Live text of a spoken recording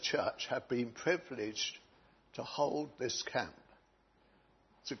church have been privileged to hold this camp.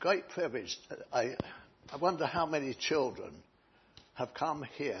 It's a great privilege. I wonder how many children have come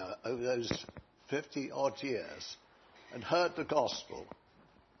here over those 50-odd years and heard the gospel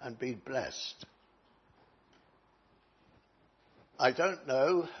and been blessed. I don't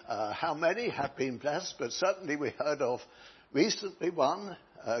know how many have been blessed, but certainly we heard of recently one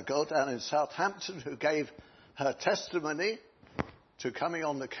girl down in Southampton who gave her testimony to coming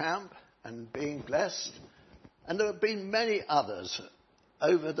on the camp and being blessed. And there have been many others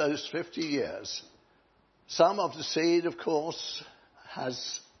over those 50 years. Some of the seed, of course,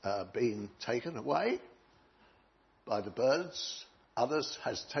 has been taken away by the birds. Others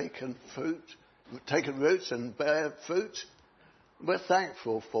has taken roots and bear fruit. We're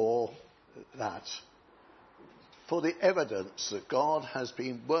thankful for that, for the evidence that God has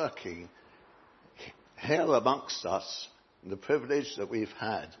been working here amongst us, and the privilege that we've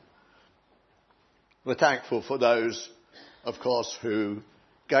had. We're thankful for those, of course, who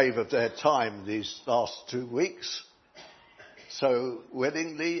gave of their time these last 2 weeks, so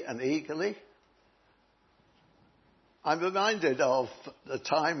willingly and eagerly. I'm reminded of the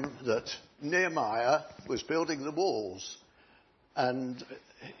time that Nehemiah was building the walls, and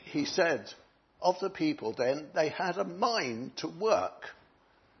he said of the people then, they had a mind to work.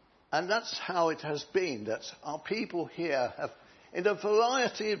 And that's how it has been, that our people here have, in a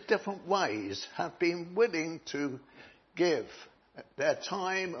variety of different ways, have been willing to give their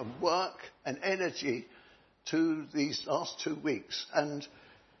time and work and energy to these last 2 weeks. And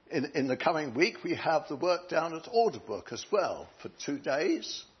in the coming week, we have the work down at Alderbrook as well for 2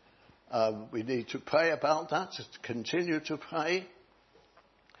 days. We need to pray about that, to continue to pray.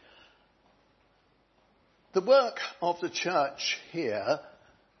 The work of the church here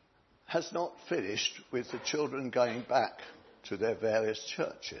has not finished with the children going back to their various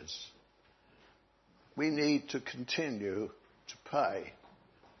churches. We need to continue to pray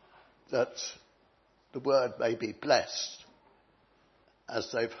that the word may be blessed as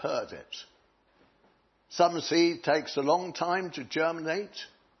they've heard it. Some seed takes a long time to germinate.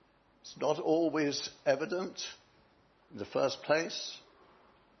 It's not always evident in the first place.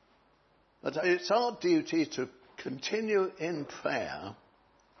 But it's our duty to continue in prayer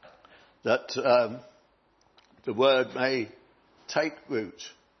that the word may take root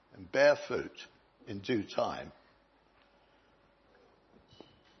and bear fruit in due time.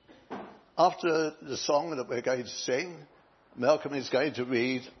 After the song that we're going to sing, Malcolm is going to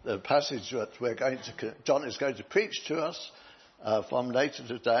read the passage that John is going to preach to us from later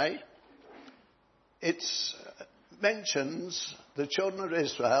today. It mentions the children of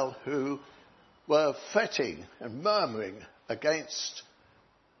Israel who were fretting and murmuring against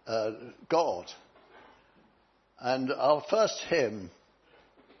God. And our first hymn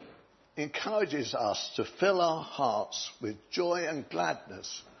encourages us to fill our hearts with joy and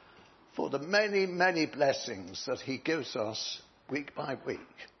gladness for the many, many blessings that he gives us week by week.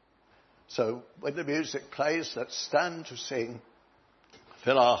 So when the music plays, let's stand to sing,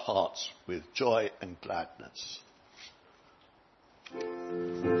 fill our hearts with joy and gladness.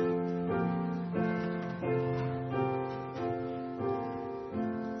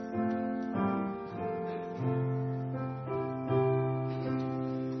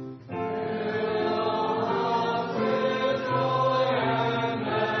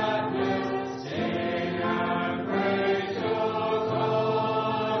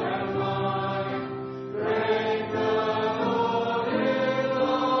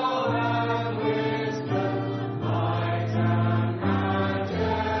 Wisdom, might and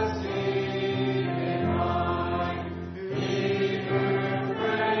majesty.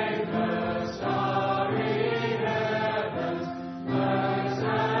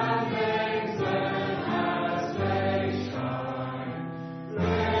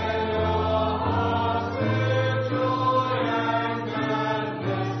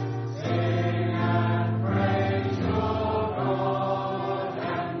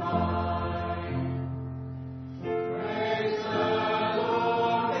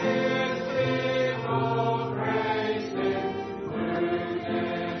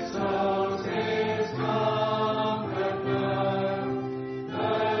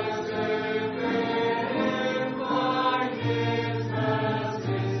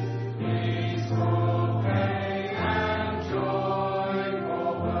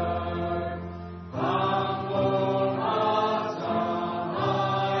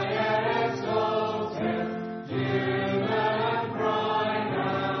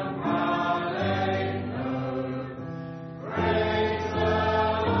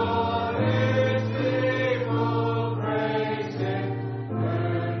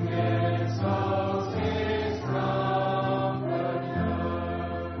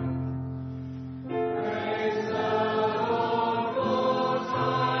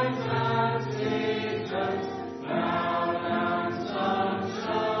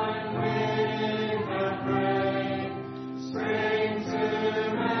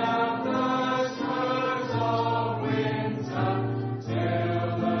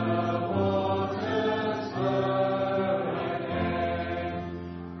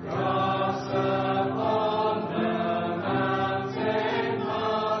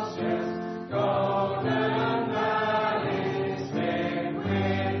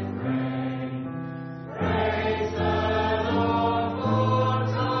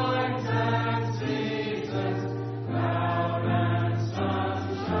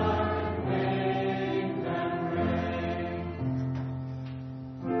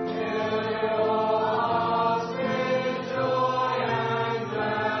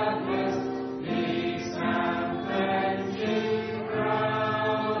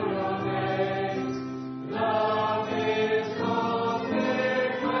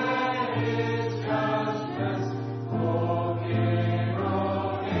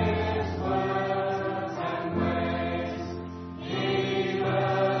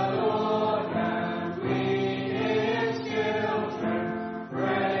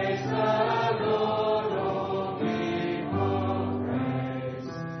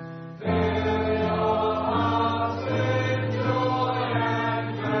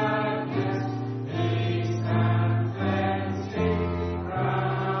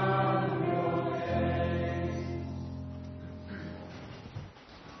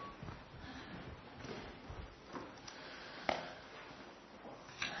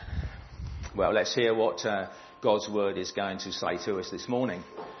 Well, let's hear what God's word is going to say to us this morning.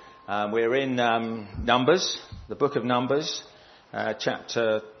 We're in Numbers, the book of Numbers,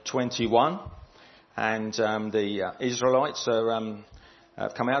 chapter 21, and the Israelites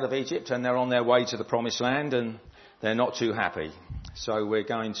have come out of Egypt and they're on their way to the promised land, and they're not too happy. So we're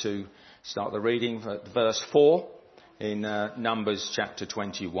going to start the reading at verse 4 in Numbers chapter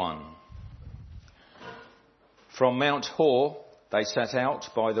 21. From Mount Hor they set out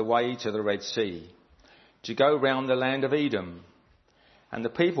by the way to the Red Sea, to go round the land of Edom. And the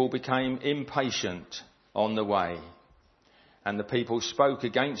people became impatient on the way. And the people spoke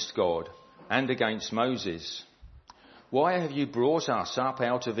against God and against Moses. Why have you brought us up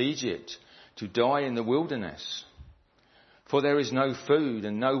out of Egypt to die in the wilderness? For there is no food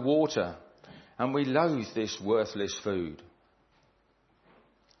and no water, and we loathe this worthless food.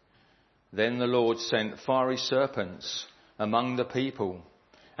 Then the Lord sent fiery serpents among the people,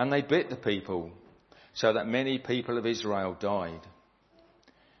 and they bit the people, so that many people of Israel died.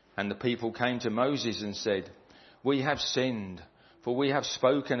 And the people came to Moses and said, "We have sinned, for we have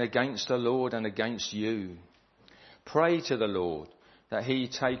spoken against the Lord and against you. Pray to the Lord that he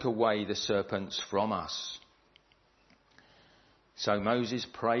take away the serpents from us." So Moses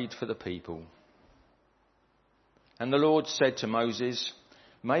prayed for the people. And the Lord said to Moses,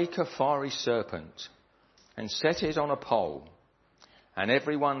 "Make a fiery serpent and set it on a pole, and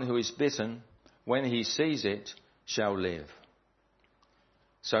everyone who is bitten, when he sees it, shall live."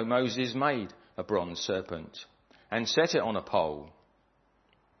 So Moses made a bronze serpent and set it on a pole.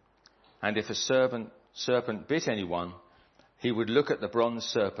 And if a serpent bit anyone, he would look at the bronze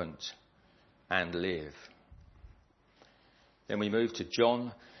serpent and live. Then we move to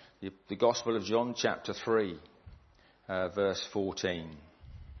John, the Gospel of John, chapter 3, verse 14.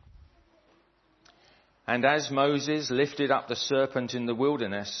 And as Moses lifted up the serpent in the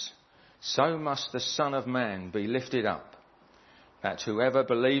wilderness, so must the Son of Man be lifted up, that whoever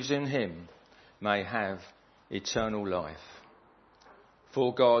believes in him may have eternal life.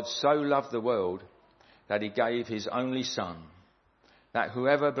 For God so loved the world that he gave his only Son, that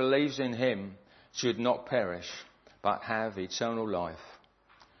whoever believes in him should not perish, but have eternal life.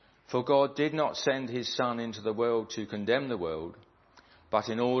 For God did not send his Son into the world to condemn the world, but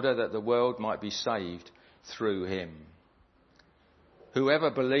in order that the world might be saved through him.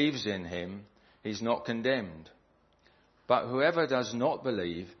 Whoever believes in him is not condemned, but whoever does not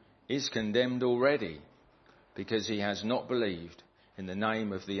believe is condemned already, because he has not believed in the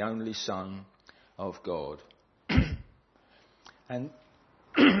name of the only Son of God. And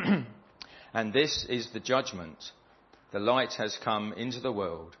this is the judgment. The light has come into the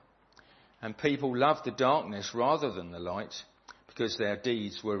world, and people love the darkness rather than the light, because their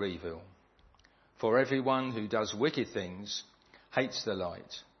deeds were evil. For everyone who does wicked things hates the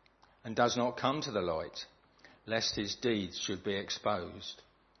light, and does not come to the light, lest his deeds should be exposed.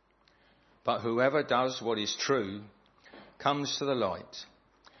 But whoever does what is true comes to the light,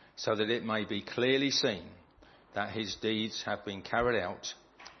 so that it may be clearly seen that his deeds have been carried out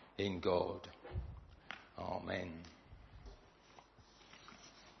in God. Amen.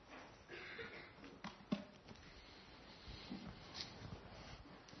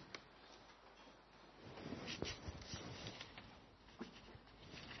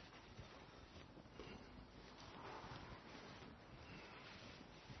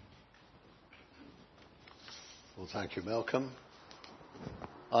 Well, thank you, Malcolm.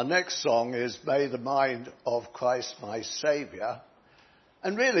 Our next song is "May the Mind of Christ My Saviour."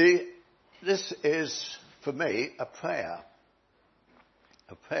 And really, this is, for me, a prayer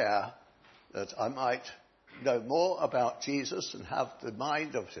that I might know more about Jesus and have the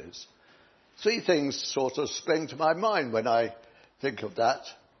mind of his. Three things sort of spring to my mind when I think of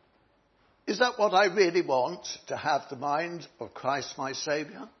that. Is that what I really want, to have the mind of Christ my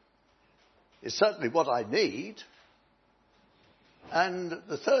Saviour? It's certainly what I need. And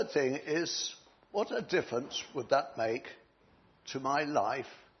the third thing is, what a difference would that make to my life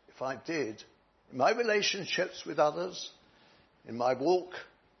if I did? In my relationships with others, in my walk,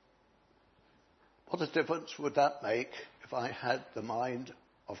 what a difference would that make if I had the mind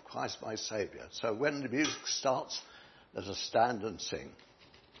of Christ my Saviour? So when the music starts, let us stand and sing.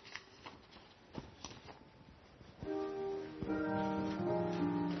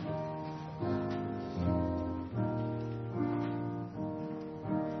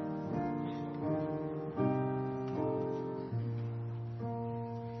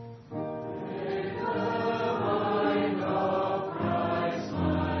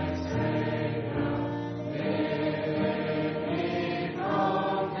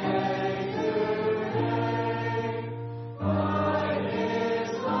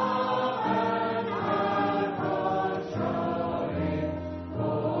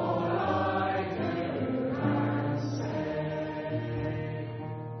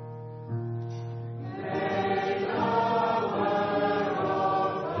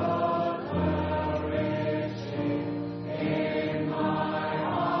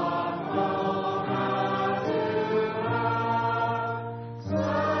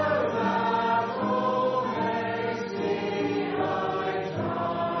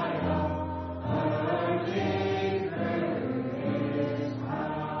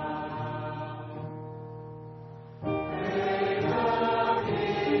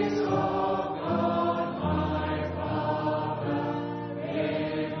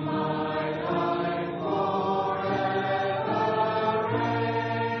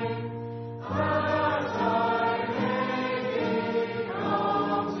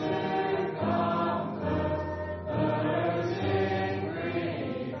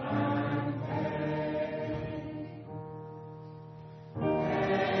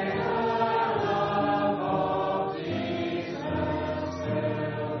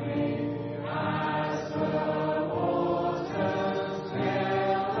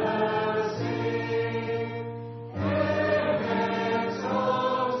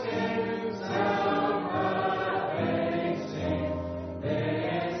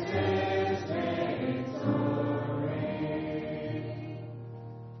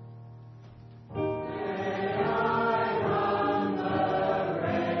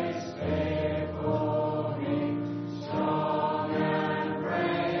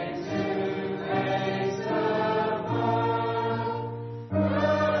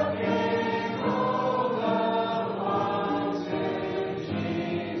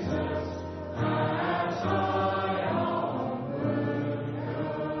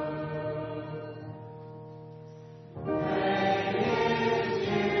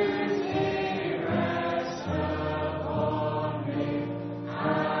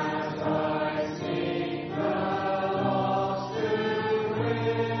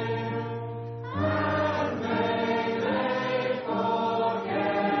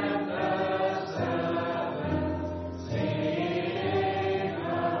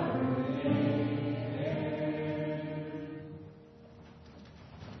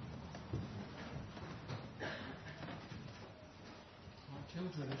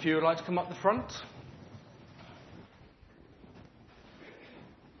 If you would like to come up the front.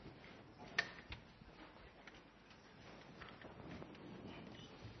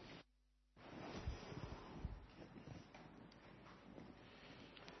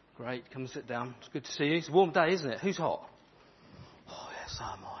 Great, come and sit down. It's good to see you. It's a warm day, isn't it? Who's hot? Oh, yeah, so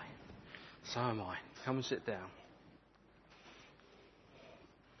am I. So am I. Come and sit down.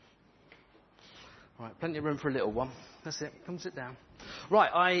 Right, plenty of room for a little one. That's it. Come and sit down. Right,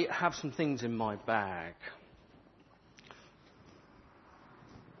 I have some things in my bag.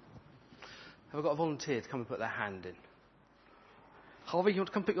 Have I got a volunteer to come and put their hand in? Harvey, you want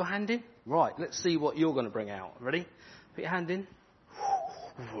to come put your hand in? Right, let's see what you're going to bring out. Ready? Put your hand in.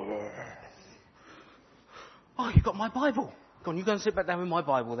 Oh, you got my Bible. Go on, you go and sit back down with my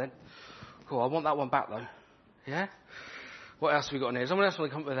Bible then. Cool, I want that one back though. Yeah? What else have we got in here? Someone else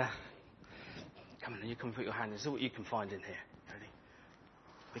want to come with that? Come on, you come and put your hand in. See what you can find in here. Ready?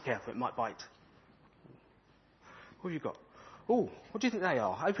 Be careful, it might bite. What have you got? Oh, what do you think they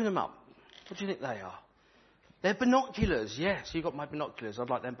are? Open them up. What do you think they are? They're binoculars. Yes, you got my binoculars. I'd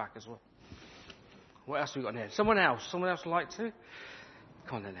like them back as well. What else have we got in here? Someone else would like to?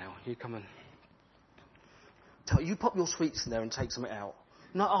 Come on then now, you come and... You pop your sweets in there and take something out.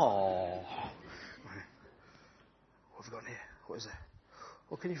 No, oh. What have we got in here? What is there?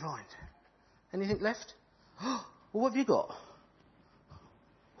 What can you find? Anything left? Well, what have you got?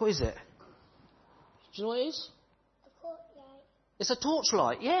 What is it? Do you know what it is? A torchlight. It's a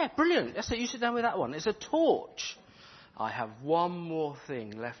torchlight. Yeah, brilliant. That's it. You sit down with that one. It's a torch. I have one more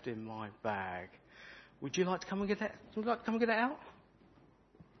thing left in my bag. Would you like to come and get that? Would you like to come and get that out?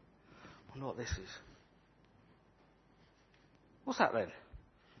 I wonder what this is. What's that then?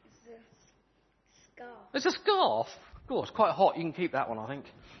 It's a scarf. It's a scarf. Oh, it's quite hot. You can keep that one, I think.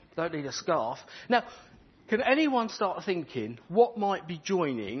 Don't need a scarf. Now, can anyone start thinking what might be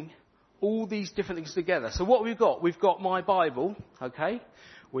joining all these different things together? So what we've got? We've got my Bible, okay?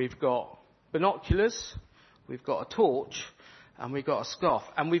 We've got binoculars. We've got a torch. And we've got a scarf.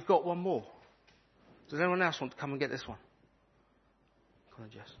 And we've got one more. Does anyone else want to come and get this one? Come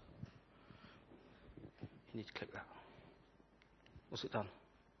on, Jess. You need to click that. What's it done?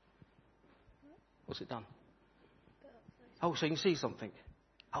 What's it done? Oh, so you can see something.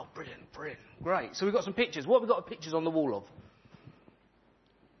 Oh, brilliant, brilliant. Great. So we've got some pictures. What have we got pictures on the wall of?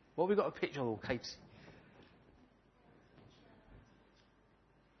 What have we got a picture of, Kate?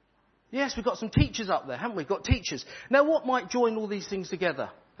 Yes, we've got some teachers up there, haven't we? Got teachers. Now, what might join all these things together?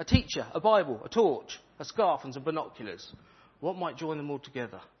 A teacher, a Bible, a torch, a scarf and some binoculars. What might join them all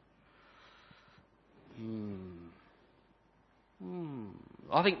together?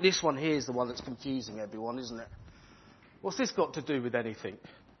 I think this one here is the one that's confusing everyone, isn't it? What's this got to do with anything?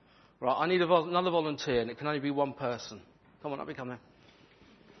 Right, I need another volunteer, and it can only be one person. Come on, up you come there.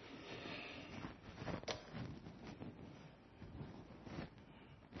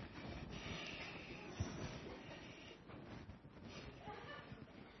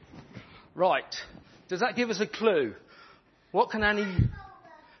 Right, does that give us a clue? What can Annie...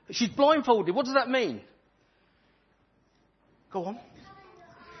 She's blindfolded. What does that mean? Go on.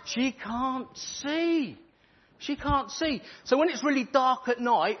 She can't see. She can't see. So when it's really dark at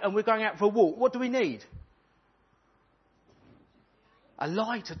night and we're going out for a walk, what do we need? A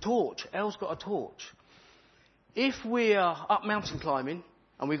light, a torch. Elle's got a torch. If we're up mountain climbing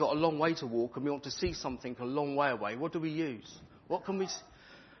and we've got a long way to walk and we want to see something a long way away, what do we use? What can we see?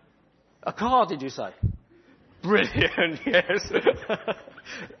 A car, did you say? Brilliant, yes.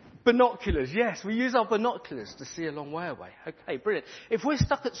 Binoculars, yes. We use our binoculars to see a long way away. Okay, brilliant. If we're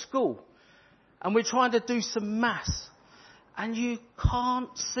stuck at school and we're trying to do some maths and you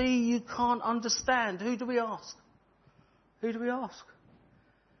can't see, you can't understand, who do we ask? Who do we ask?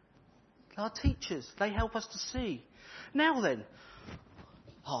 Our teachers. They help us to see. Now then,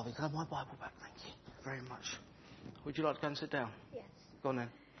 Harvey, can I have my Bible back? Thank you very much. Would you like to go and sit down? Yes. Go on then.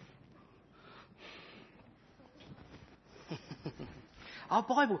 Our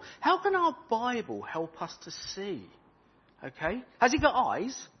Bible. How can our Bible help us to see? Okay? Has it got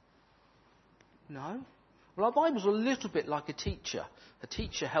eyes? No. Well, our Bible's a little bit like a teacher. A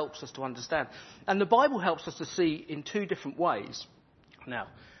teacher helps us to understand. And the Bible helps us to see in two different ways. Now,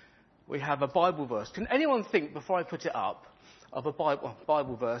 we have a Bible verse. Can anyone think, before I put it up, of a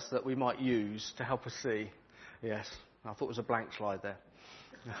Bible verse that we might use to help us see? Yes. I thought it was a blank slide there.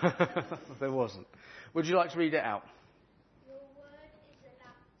 There wasn't. Would you like to read it out?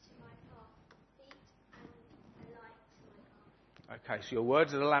 Okay, so your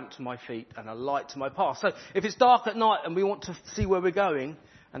words are a lamp to my feet and a light to my path. So if it's dark at night and we want to see where we're going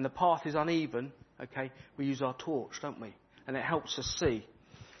and the path is uneven, okay, we use our torch, don't we? And it helps us see.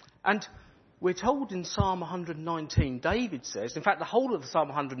 And we're told in Psalm 119, David says, in fact, the whole of the Psalm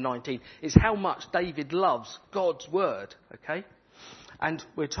 119 is how much David loves God's word, okay? And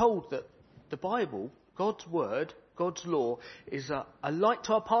we're told that the Bible, God's word, God's law, is a light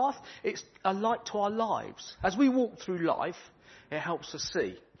to our path. It's a light to our lives. As we walk through life, it helps us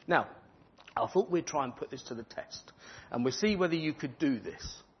see. Now, I thought we'd try and put this to the test, and we'll see whether you could do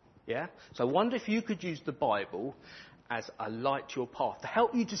this. Yeah? So I wonder if you could use the Bible as a light to your path to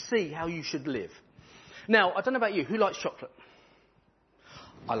help you to see how you should live. Now, I don't know about you, who likes chocolate?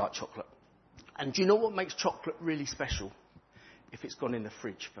 I like chocolate. And do you know what makes chocolate really special? If it's gone in the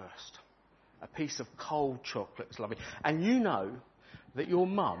fridge first. A piece of cold chocolate is lovely. And you know that your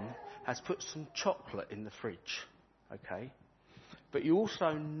mum has put some chocolate in the fridge, okay? But you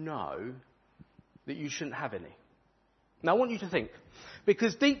also know that you shouldn't have any. Now, I want you to think,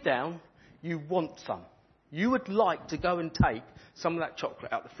 because deep down, you want some. You would like to go and take some of that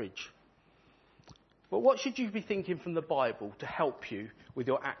chocolate out of the fridge. But what should you be thinking from the Bible to help you with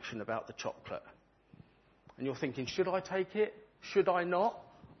your action about the chocolate? And you're thinking, should I take it? Should I not?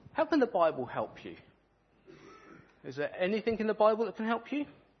 How can the Bible help you? Is there anything in the Bible that can help you?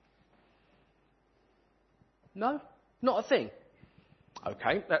 No? Not a thing?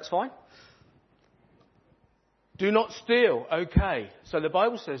 Okay, that's fine. Do not steal. Okay, so the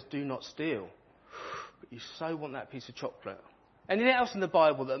Bible says do not steal. But you so want that piece of chocolate. Anything else in the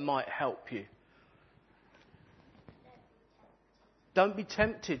Bible that might help you? Don't be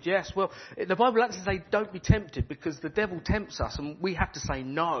tempted. Yes, well, the Bible actually says don't be tempted because the devil tempts us and we have to say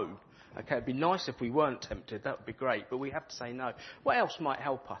no. Okay, it'd be nice if we weren't tempted. That would be great, but we have to say no. What else might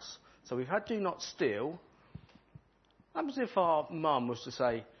help us? So we've had do not steal. What happens if our mum was to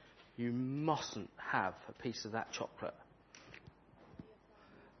say, you mustn't have a piece of that chocolate?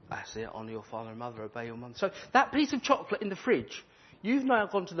 That's it, honour your father and mother, obey your mum. So that piece of chocolate in the fridge, you've now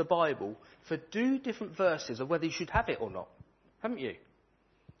gone to the Bible for 2 different verses of whether you should have it or not. Haven't you?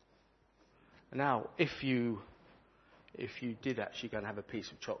 Now, if you did actually go and have a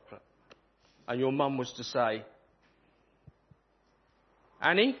piece of chocolate, and your mum was to say,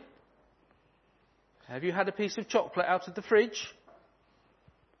 Annie, have you had a piece of chocolate out of the fridge?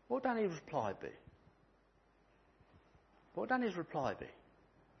 What would Annie's reply be? What would Annie's reply be?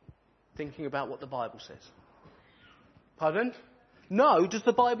 Thinking about what the Bible says. Pardon? No, does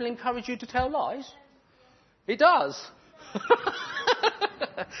the Bible encourage you to tell lies? It does.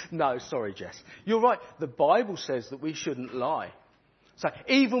 No, sorry, Jess. You're right. The Bible says that we shouldn't lie. So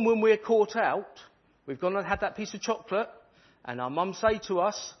even when we're caught out, we've gone and had that piece of chocolate, and our mum say to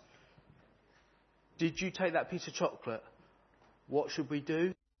us, did you take that piece of chocolate? What should we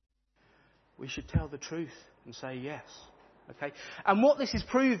do? We should tell the truth and say yes. Okay? And what this is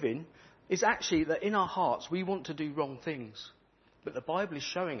proving is actually that in our hearts we want to do wrong things. But the Bible is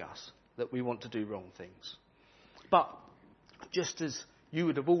showing us that we want to do wrong things. But just as you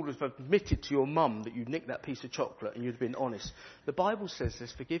would have always admitted to your mum that you'd nicked that piece of chocolate and you'd have been honest, the Bible says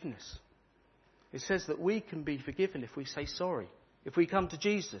there's forgiveness. It says that we can be forgiven if we say sorry, if we come to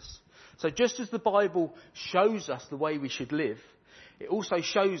Jesus. So just as the Bible shows us the way we should live, it also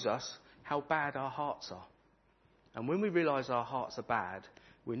shows us how bad our hearts are. And when we realise our hearts are bad,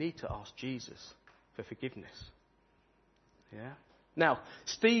 we need to ask Jesus for forgiveness. Yeah? Now,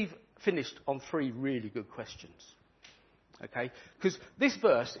 Steve finished on 3 really good questions. Okay? Because this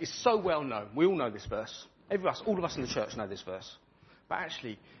verse is so well known. We all know this verse. All of us in the church know this verse. But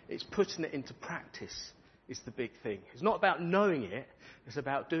actually, it's putting it into practice is the big thing. It's not about knowing it, it's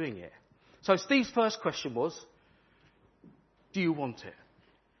about doing it. So Steve's first question was, do you want it?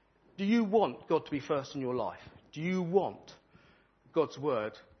 Do you want God to be first in your life? Do you want God's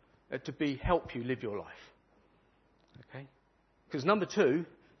word to help you live your life? Okay? Because number 2,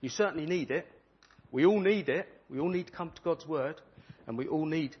 you certainly need it. We all need it. We all need to come to God's word. And we all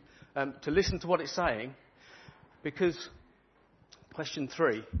need to listen to what it's saying. Because, question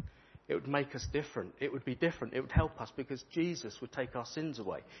 3, it would make us different. It would be different. It would help us because Jesus would take our sins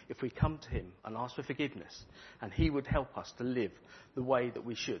away if we come to him and ask for forgiveness. And he would help us to live the way that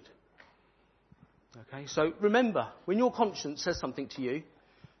we should. Okay, so remember, when your conscience says something to you,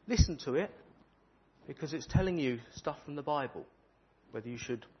 listen to it because it's telling you stuff from the Bible, whether you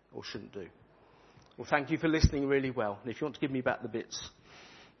should or shouldn't do. Well, thank you for listening really well. And if you want to give me back the bits.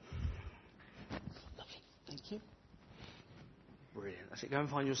 Lovely, thank you. Brilliant. That's it. Go and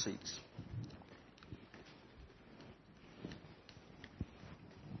find your seats.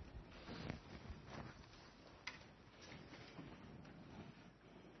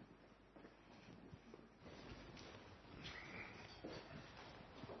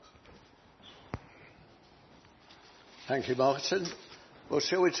 Thank you, Martin. Well,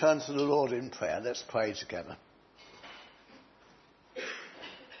 shall we turn to the Lord in prayer? Let's pray together.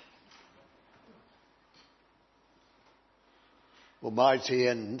 Almighty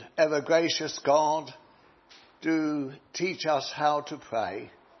and ever-gracious God, do teach us how to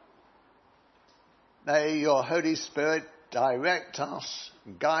pray. May your Holy Spirit direct us,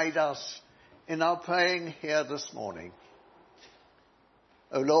 guide us in our praying here this morning.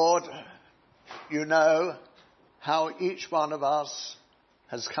 O Lord, you know how each one of us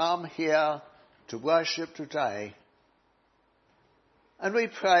has come here to worship today. And we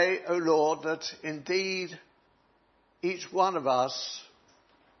pray, O Lord, that indeed each one of us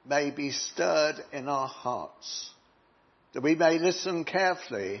may be stirred in our hearts, that we may listen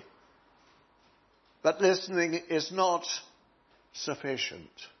carefully, but listening is not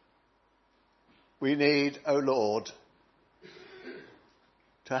sufficient. We need, O Lord,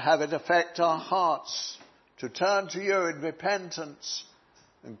 to have it affect our hearts, to turn to you in repentance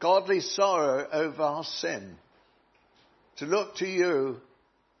and godly sorrow over our sin, to look to you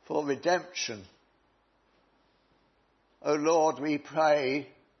for redemption. O Lord, we pray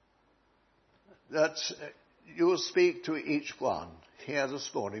that you will speak to each one here this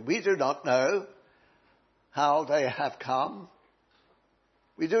morning. We do not know how they have come.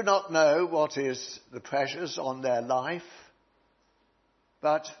 We do not know what is the pressures on their life,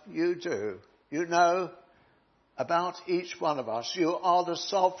 but you do. You know about each one of us. You are the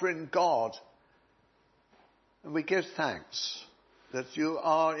sovereign God. And we give thanks that you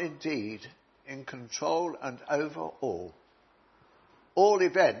are indeed in control and over all. All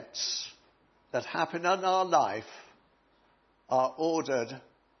events that happen in our life are ordered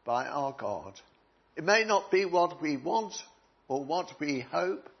by our God. It may not be what we want or what we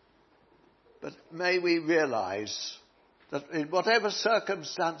hope, but may we realize that in whatever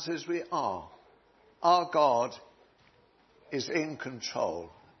circumstances we are, our God is in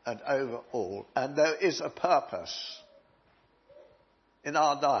control and over all. And there is a purpose in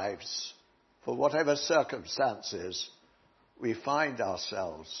our lives for whatever circumstances we find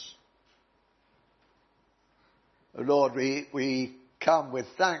ourselves. Oh Lord, we come with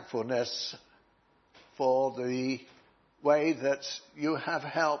thankfulness for the way that you have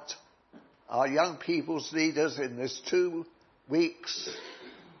helped our young people's leaders in this 2 weeks.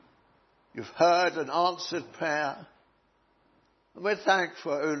 You've heard and answered prayer. And we're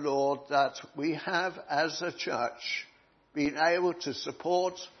thankful, O Lord, that we have as a church been able to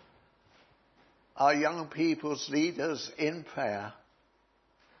support our young people's leaders in prayer,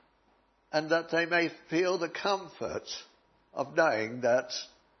 and that they may feel the comfort of knowing that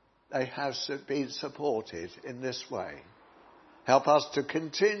they have been supported in this way. Help us to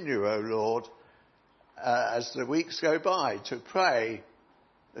continue, O Lord, as the weeks go by, to pray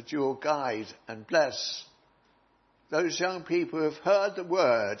that you will guide and bless those young people who have heard the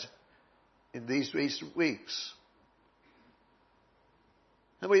word in these recent weeks.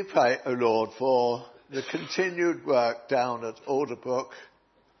 And we pray, O Lord, for the continued work down at Alderbrook,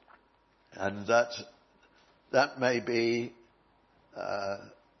 and that may be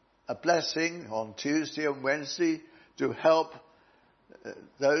a blessing on Tuesday and Wednesday to help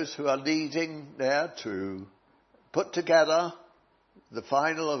those who are leading there to put together the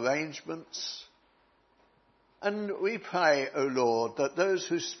final arrangements. And we pray, O Lord, that those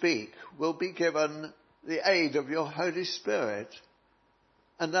who speak will be given the aid of your Holy Spirit.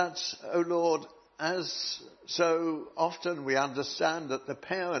 And that, O Lord, as so often we understand that the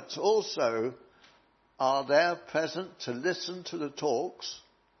parents also are there present to listen to the talks.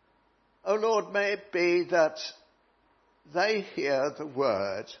 O Lord, may it be that they hear the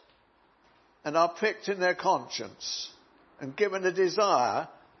word and are pricked in their conscience and given a desire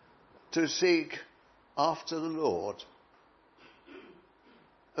to seek after the Lord.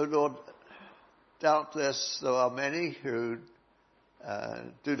 O Lord, doubtless there are many who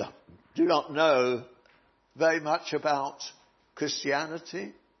do not know very much about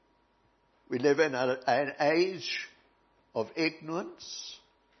Christianity. We live in an age of ignorance,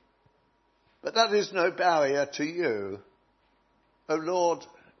 but that is no barrier to you. O Lord,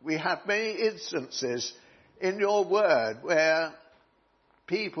 we have many instances in your word where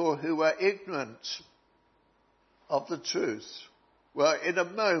people who were ignorant of the truth were in a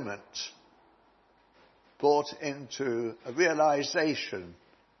moment brought into a realization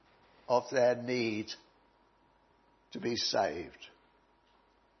of their need to be saved.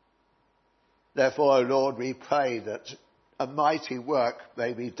 Therefore, O Lord, we pray that a mighty work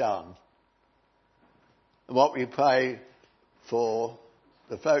may be done. And what we pray for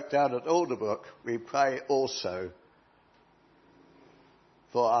the folk down at Alderbrook, we pray also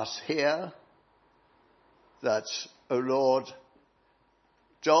for us here, that, O Lord,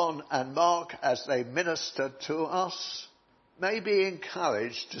 John and Mark, as they minister to us, may be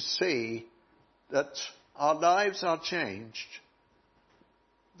encouraged to see that our lives are changed,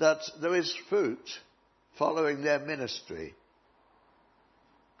 that there is fruit following their ministry.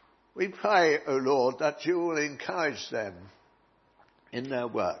 We pray, O Lord, that you will encourage them in their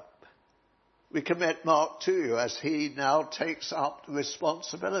work. We commit Mark to you as he now takes up the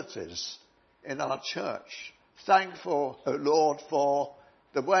responsibilities in our church. Thankful, O Lord, for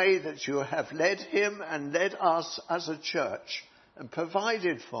the way that you have led him and led us as a church and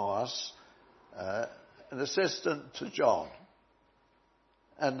provided for us an assistant to John.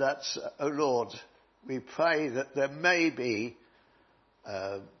 And that, O Lord, we pray that there may be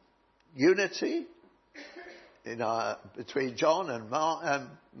unity between John and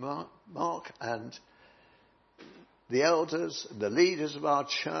Mark and the elders and the leaders of our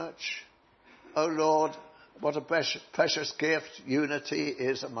church. O Lord, what a precious gift unity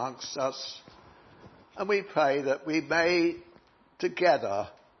is amongst us. And we pray that we may together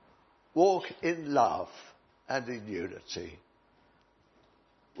walk in love and in unity.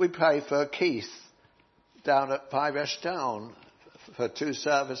 We pray for Keith down at Five Ash Down for 2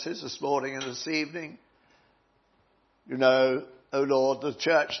 services this morning and this evening. You know, O Lord, the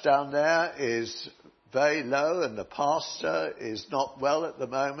church down there is very low and the pastor is not well at the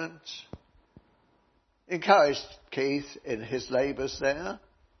moment. Encourage Keith in his labours there.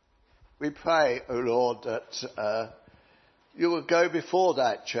 We pray, O Lord, that you will go before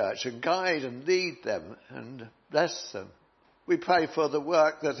that church and guide and lead them and bless them. We pray for the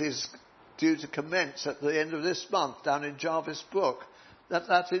work that is due to commence at the end of this month down in Jarvis Brook,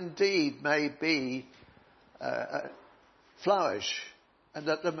 that indeed may be flourish, and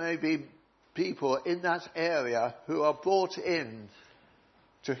that there may be people in that area who are brought in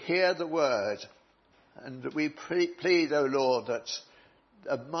to hear the word. And we plead, O Lord, that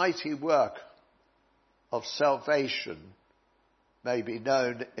a mighty work of salvation may be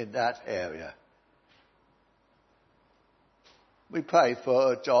known in that area. We pray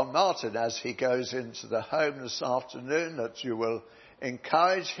for John Martin as he goes into the home this afternoon, that you will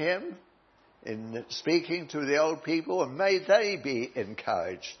encourage him in speaking to the old people, and may they be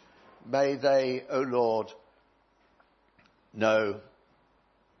encouraged. May they, O Lord, know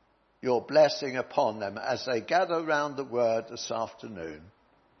your blessing upon them as they gather round the word this afternoon.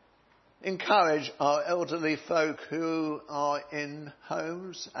 Encourage our elderly folk who are in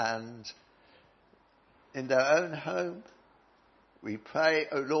homes and in their own home. We pray,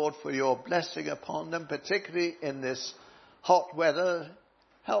 O Lord, for your blessing upon them, particularly in this hot weather.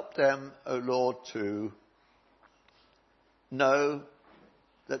 Help them, O Lord, to know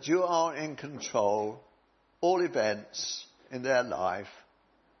that you are in control, all events in their life.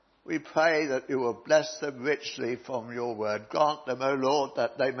 We pray that you will bless them richly from your word. Grant them, O Lord,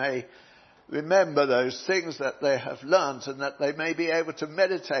 that they may remember those things that they have learnt, and that they may be able to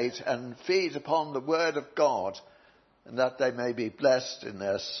meditate and feed upon the word of God, and that they may be blessed in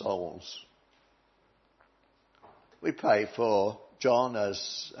their souls. We pray for John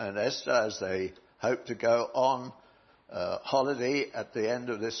and Esther as they hope to go on holiday at the end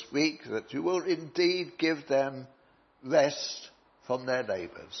of this week, that you will indeed give them rest from their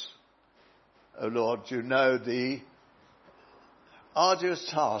labours. O Lord, you know the arduous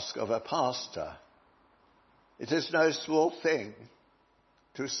task of a pastor. It is no small thing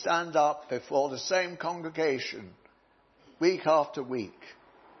to stand up before the same congregation week after week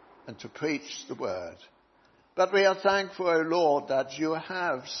and to preach the word. But we are thankful, O Lord, that you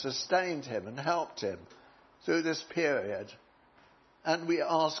have sustained him and helped him through this period. And we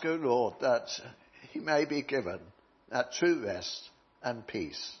ask, O Lord, that he may be given that true rest and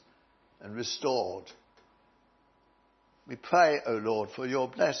peace and restored. We pray, O Lord, for your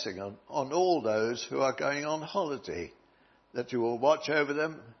blessing on all those who are going on holiday, that you will watch over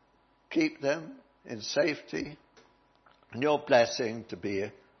them, keep them in safety, and your blessing to be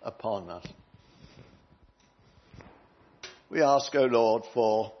upon us. We ask, O Lord,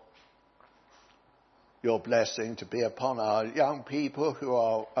 for your blessing to be upon our young people who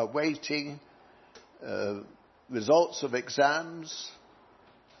are awaiting results of exams.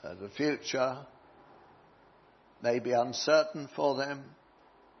 The future may be uncertain for them.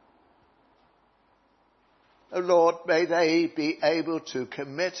 O Lord, may they be able to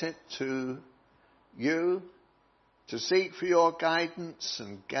commit it to you, to seek for your guidance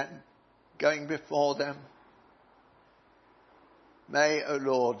and going before them. May, O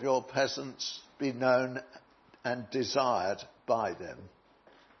Lord, your presence be known and desired by them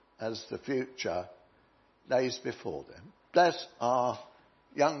as the future lays before them. Bless our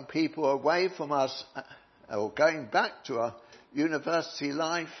young people away from us, or going back to university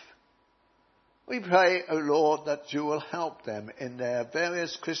life. We pray, O Lord, that you will help them in their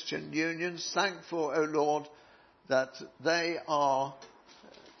various Christian unions. Thankful, O Lord, that they are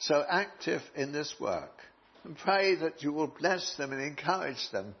so active in this work. And pray that you will bless them and encourage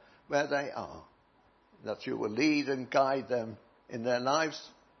them where they are. That you will lead and guide them in their lives.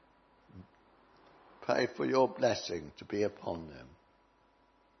 Pray for your blessing to be upon them.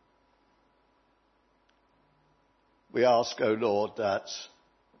 We ask, O Lord, that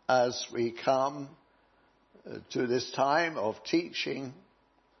as we come to this time of teaching,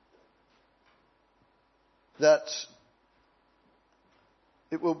 that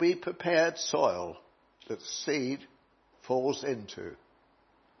it will be prepared soil that seed falls into.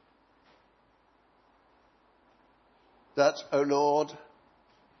 That, O Lord,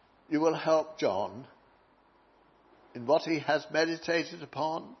 you will help John in what he has meditated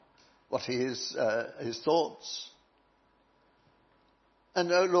upon, what he is, his thoughts. And,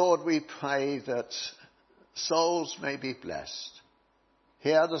 O Lord, we pray that souls may be blessed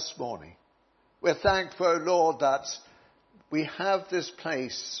here this morning. We're thankful, O Lord, that we have this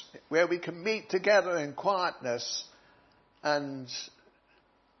place where we can meet together in quietness, and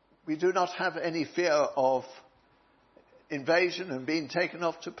we do not have any fear of invasion and being taken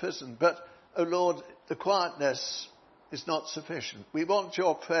off to prison. But, O Lord, the quietness is not sufficient. We want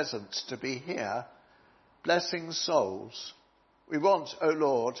your presence to be here, blessing souls. We want, O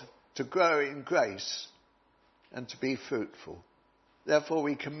Lord, to grow in grace and to be fruitful. Therefore,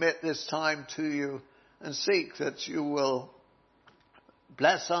 we commit this time to you and seek that you will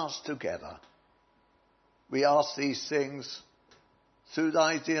bless us together. We ask these things through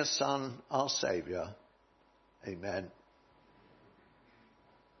thy dear Son, our Saviour. Amen.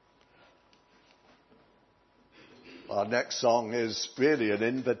 Our next song is really an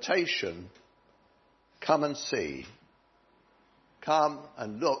invitation. Come and see. Come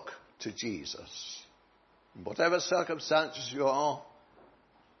and look to Jesus. In whatever circumstances you are,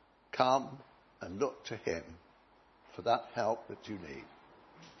 come and look to him for that help that you need.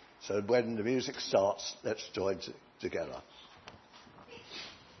 So when the music starts, let's join together.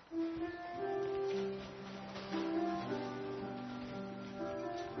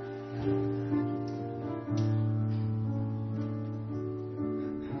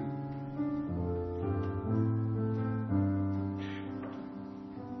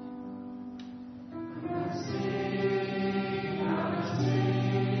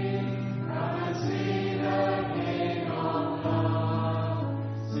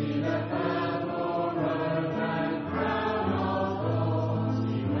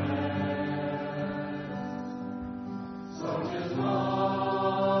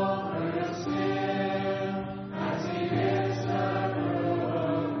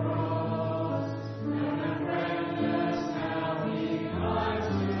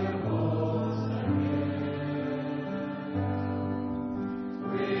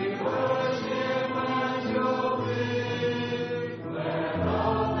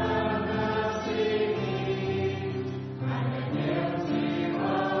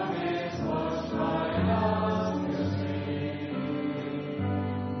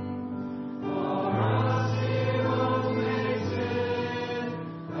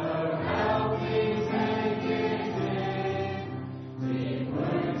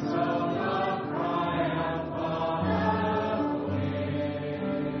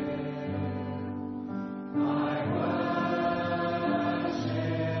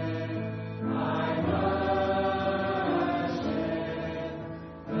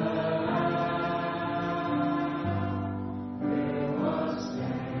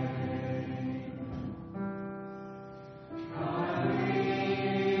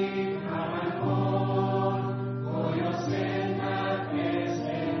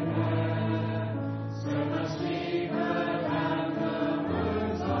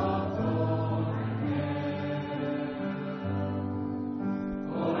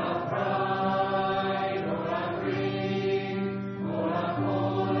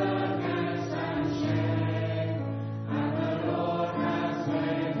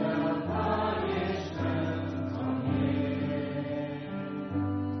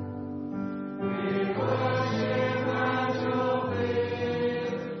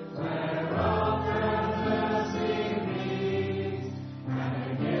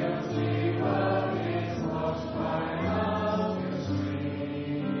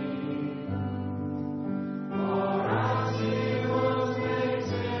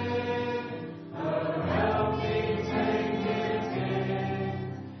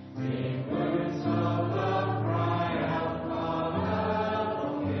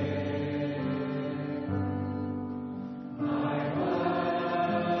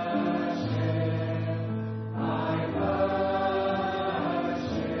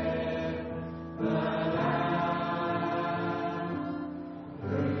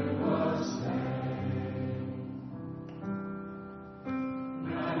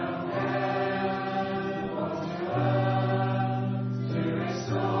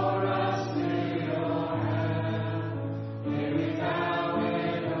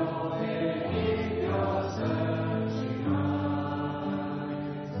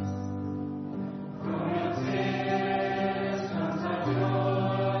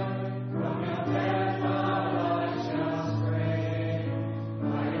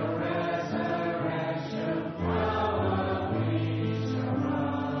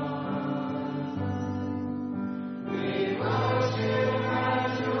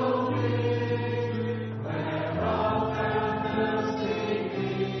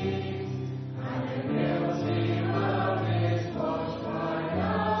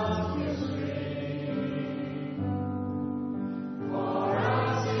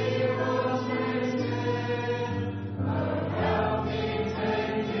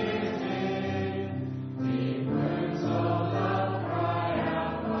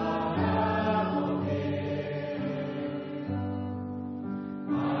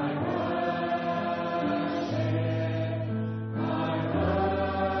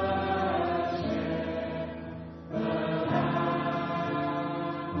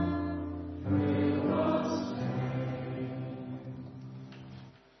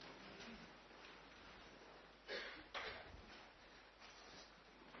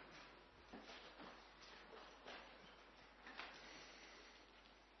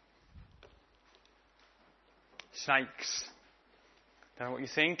 snakes. Don't know what you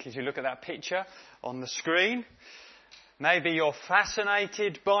think as you look at that picture on the screen. Maybe you're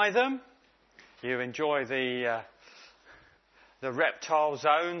fascinated by them. You enjoy the reptile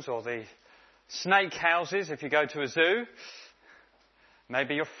zones or the snake houses if you go to a zoo.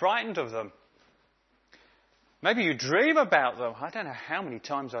 Maybe you're frightened of them. Maybe you dream about them. I don't know how many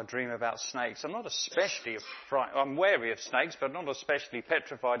times I dream about snakes. I'm not especially I'm wary of snakes, but not especially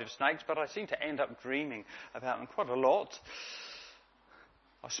petrified of snakes, but I seem to end up dreaming about them quite a lot.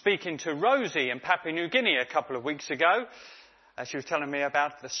 I was speaking to Rosie in Papua New Guinea a couple of weeks ago. She was telling me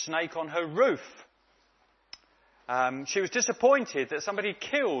about the snake on her roof. She was disappointed that somebody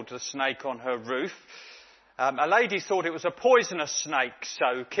killed the snake on her roof. A lady thought it was a poisonous snake,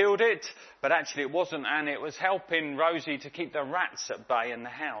 so killed it, but actually it wasn't, and it was helping Rosie to keep the rats at bay in the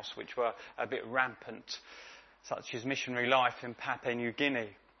house, which were a bit rampant. Such is missionary life in Papua New Guinea.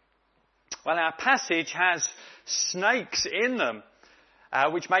 Well, our passage has snakes in them,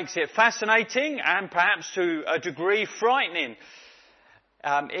 which makes it fascinating and perhaps to a degree frightening.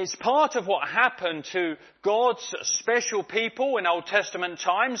 It's part of what happened to God's special people in Old Testament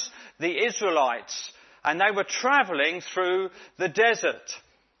times, the Israelites. And they were travelling through the desert.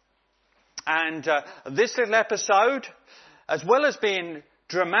 And this little episode, as well as being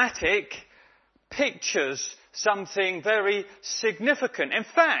dramatic, pictures something very significant. In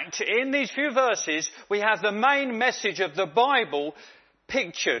fact, in these few verses, we have the main message of the Bible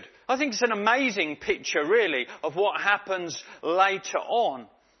pictured. I think it's an amazing picture, really, of what happens later on.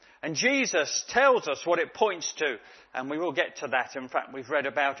 And Jesus tells us what it points to, and we will get to that. In fact, we've read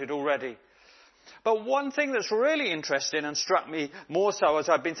about it already. But one thing that's really interesting and struck me more so as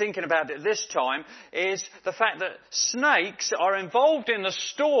I've been thinking about it this time is the fact that snakes are involved in the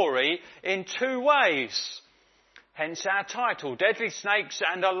story in two ways. Hence our title, Deadly Snakes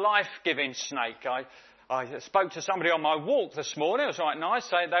and a Life-Giving Snake. I spoke to somebody on my walk this morning. It was quite nice.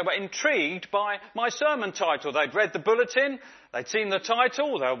 They were intrigued by my sermon title. They'd read the bulletin. They'd seen the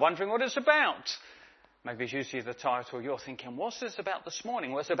title. They were wondering what it's about. Maybe as you see the title, you're thinking, what's this about this morning?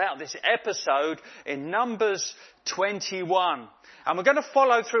 Well, it's about this episode in Numbers 21. And we're going to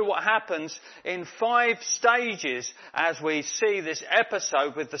follow through what happens in 5 stages as we see this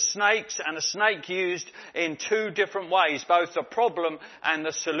episode with the snakes and a snake used in 2 different ways, both the problem and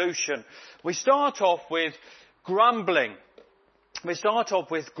the solution. We start off with grumbling.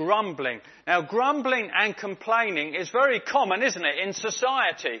 Now, grumbling and complaining is very common, isn't it, in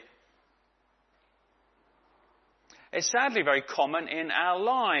society? It's sadly very common in our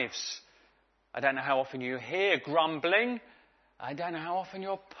lives. I don't know how often you hear grumbling. I don't know how often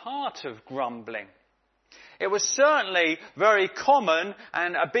you're part of grumbling. It was certainly very common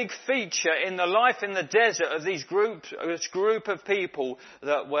and a big feature in the life in the desert of this group of people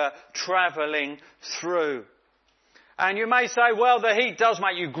that were travelling through. And you may say, well, the heat does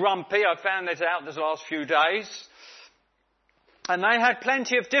make you grumpy. I found this out this last few days. And they had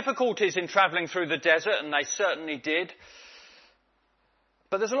plenty of difficulties in travelling through the desert, and they certainly did.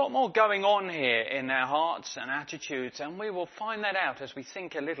 But there's a lot more going on here in their hearts and attitudes, and we will find that out as we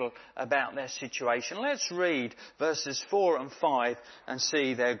think a little about their situation. Let's read verses 4 and 5 and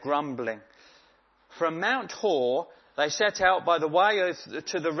see their grumbling. From Mount Hor, they set out by the way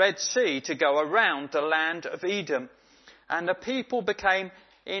to the Red Sea to go around the land of Edom. And the people became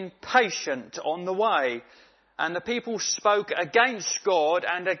impatient on the way. And the people spoke against God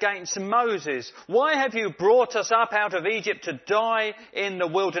and against Moses. Why have you brought us up out of Egypt to die in the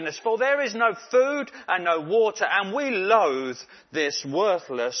wilderness? For there is no food and no water, and we loathe this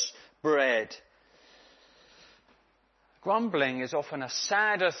worthless bread. Grumbling is often a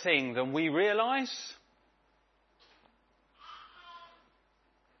sadder thing than we realise.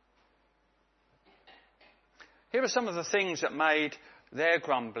 Here are some of the things that made their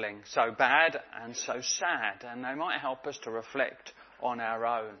grumbling so bad and so sad, and they might help us to reflect on our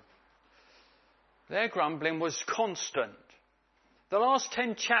own. Their grumbling was constant. The last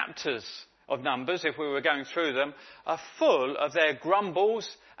 10 chapters of Numbers, if we were going through them, are full of their grumbles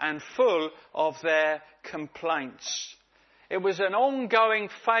and full of their complaints. It was an ongoing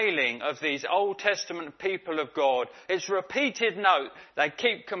failing of these Old Testament people of God. It's a repeated note. They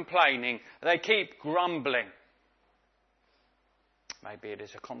keep complaining. They keep grumbling. Maybe it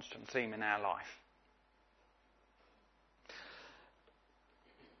is a constant theme in our life.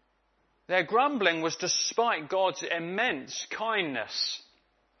 Their grumbling was despite God's immense kindness.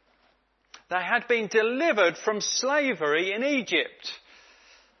 They had been delivered from slavery in Egypt.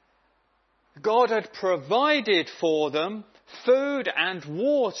 God had provided for them food and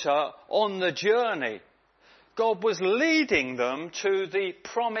water on the journey. God was leading them to the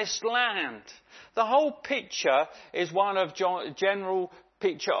promised land. The whole picture is one of general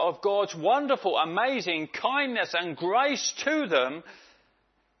picture of God's wonderful, amazing kindness and grace to them.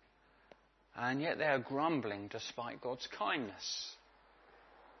 And yet they are grumbling despite God's kindness.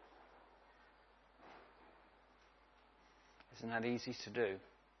 Isn't that easy to do?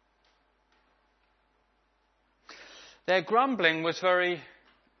 Their grumbling was very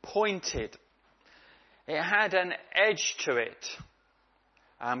pointed. It had an edge to it.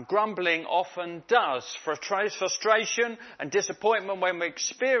 Grumbling often does. Frustration and disappointment, when we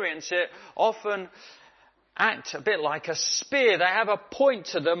experience it, often act a bit like a spear. They have a point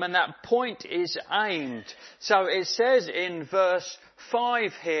to them, and that point is aimed. So it says in verse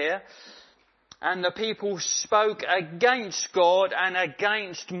 5 here, and the people spoke against God and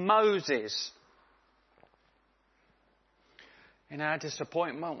against Moses. In our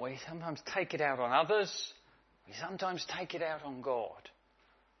disappointment, we sometimes take it out on others. We sometimes take it out on God.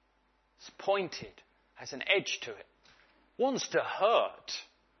 It's pointed, has an edge to it. Wants to hurt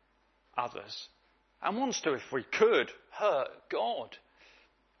others. And wants to, if we could, hurt God.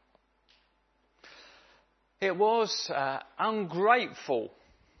 It was ungrateful.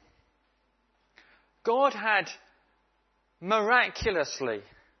 God had miraculously,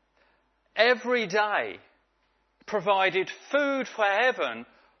 every day, provided food for heaven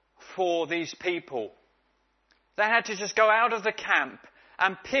for these people. They had to just go out of the camp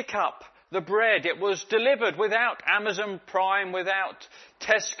and pick up the bread. It was delivered without Amazon Prime, without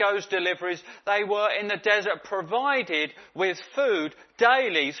Tesco's deliveries. They were in the desert provided with food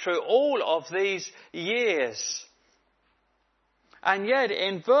daily through all of these years. And yet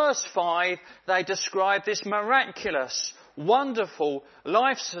in verse 5 they describe this miraculous, wonderful,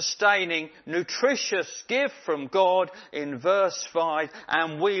 life-sustaining, nutritious gift from God in verse 5,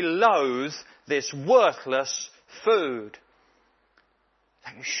 and we loathe this worthless food.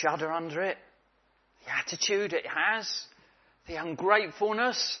 Don't you shudder under it? The attitude it has, the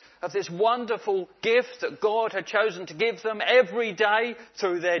ungratefulness of this wonderful gift that God had chosen to give them every day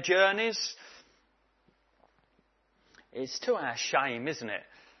through their journeys. It's to our shame, isn't it,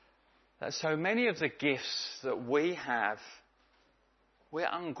 that so many of the gifts that we have, we're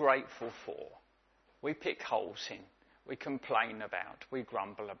ungrateful for. We pick holes in, we complain about, we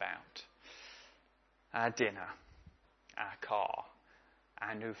grumble about. Our dinner, our car,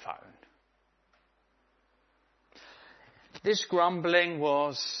 our new phone. This grumbling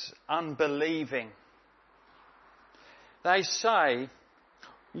was unbelieving. They say,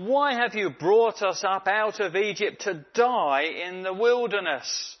 "Why have you brought us up out of Egypt to die in the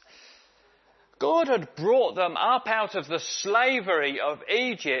wilderness?" God had brought them up out of the slavery of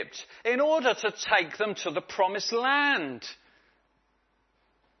Egypt in order to take them to the promised land.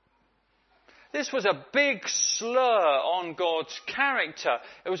 This was a big slur on God's character.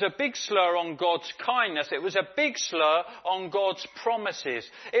 It was a big slur on God's kindness. It was a big slur on God's promises.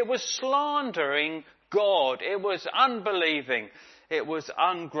 It was slandering God. It was unbelieving. It was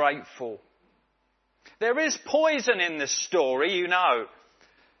ungrateful. There is poison in this story, you know.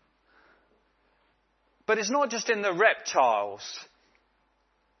 But it's not just in the reptiles.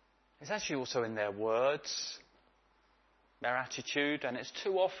 It's actually also in their words, their attitude, and it's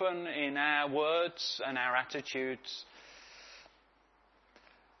too often in our words and our attitudes.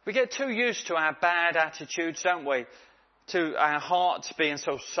 We get too used to our bad attitudes, don't we? To our hearts being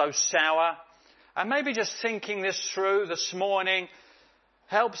so sour. And maybe just thinking this through this morning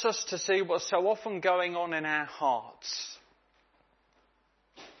helps us to see what's so often going on in our hearts.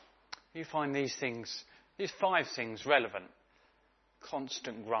 You find these 5 things relevant.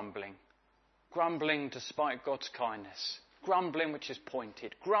 Constant grumbling. Grumbling despite God's kindness. Grumbling which is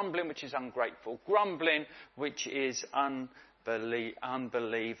pointed. Grumbling which is ungrateful. Grumbling which is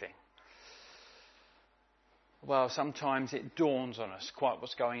unbelieving. Well, sometimes it dawns on us quite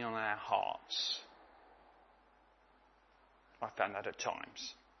what's going on in our hearts. I found that at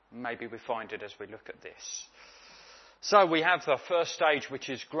times. Maybe we find it as we look at this. So we have the first stage, which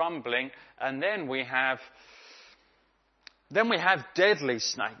is grumbling, and then we have deadly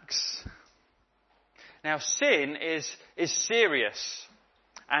snakes. Now, sin is serious,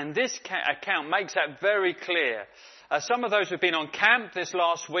 and this account makes that very clear. Some of those who've been on camp this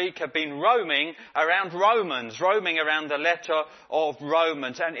last week have been roaming around the letter of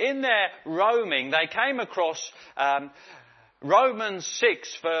Romans. And in their roaming, they came across Romans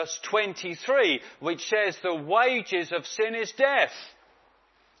 6 verse 23, which says the wages of sin is death.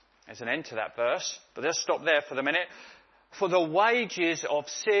 There's an end to that verse, but let's stop there for the minute. For the wages of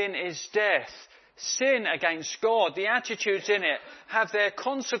sin is death. Sin against God, the attitudes in it have their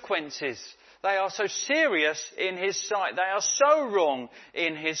consequences. They are so serious in his sight. They are so wrong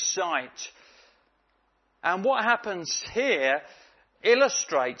in his sight. And what happens here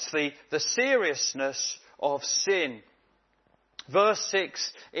illustrates the seriousness of sin. Verse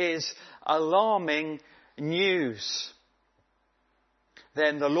 6 is alarming news.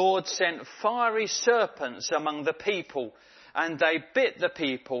 Then the Lord sent fiery serpents among the people, and they bit the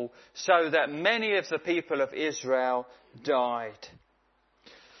people, so that many of the people of Israel died.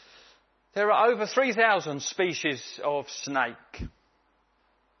 There are over 3,000 species of snake.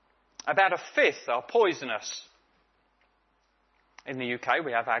 About a fifth are poisonous. In the UK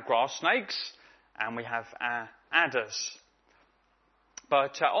we have our grass snakes and we have our adders.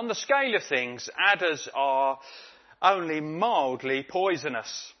 But on the scale of things, adders are only mildly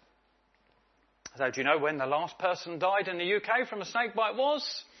poisonous. So do you know when the last person died in the UK from a snake bite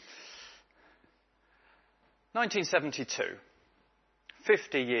was? 1972.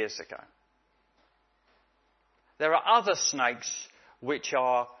 50 years ago. There are other snakes which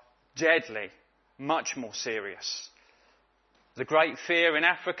are deadly, much more serious. The great fear in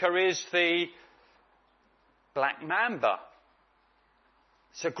Africa is the black mamba.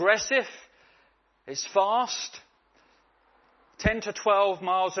 It's aggressive, it's fast, 10 to 12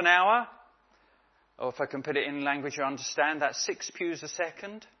 miles an hour, or if I can put it in language you understand, that's 6 pews a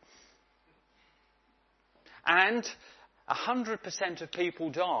second. And 100% of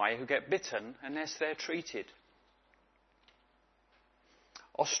people die who get bitten unless they're treated.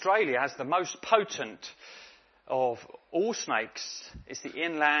 Australia has the most potent of all snakes. It's the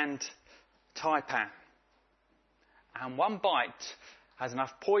inland taipan. And one bite has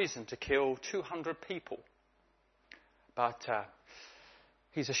enough poison to kill 200 people. But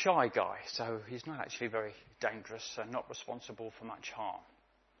he's a shy guy, so he's not actually very dangerous and not responsible for much harm.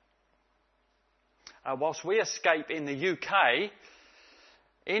 Whilst we escape in the UK,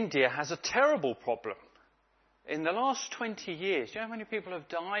 India has a terrible problem. In the last 20 years, do you know how many people have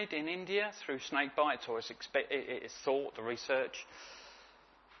died in India through snake bites, or it's thought, the research?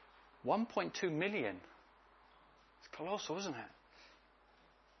 1.2 million. It's colossal, isn't it?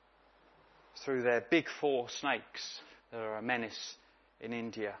 Through their big four snakes that are a menace in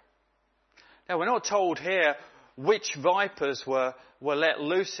India. Now, we're not told here which vipers were let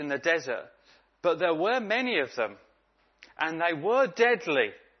loose in the desert, but there were many of them, and they were deadly.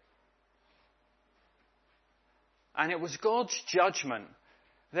 And it was God's judgment.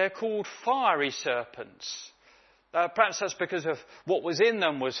 They're called fiery serpents. Perhaps that's because of what was in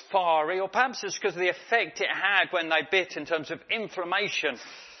them was fiery, or perhaps it's because of the effect it had when they bit in terms of inflammation.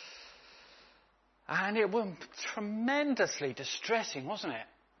 And it was tremendously distressing, wasn't it?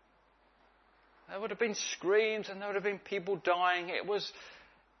 There would have been screams and there would have been people dying. It was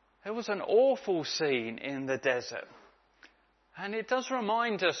an awful scene in the desert. And it does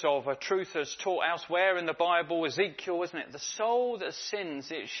remind us of a truth that's taught elsewhere in the Bible, Ezekiel, isn't it? The soul that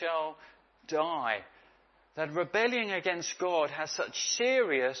sins, it shall die. That rebelling against God has such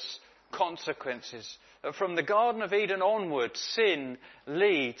serious consequences that from the Garden of Eden onward, sin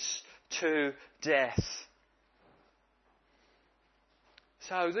leads to death.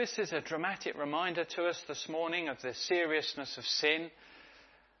 So this is a dramatic reminder to us this morning of the seriousness of sin.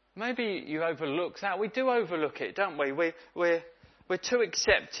 Maybe you overlook that. We do overlook it, don't we? We're too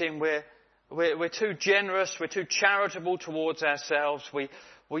accepting. We're too generous. We're too charitable towards ourselves. We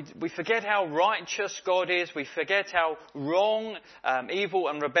forget how righteous God is. We forget how wrong evil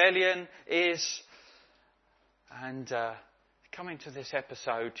and rebellion is. And coming to this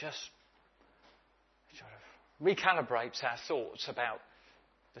episode just sort of recalibrates our thoughts about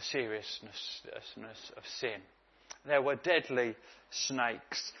the seriousness of sin. There were deadly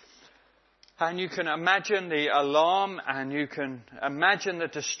snakes. And you can imagine the alarm and you can imagine the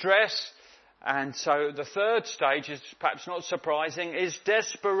distress. And so the third stage is perhaps not surprising, is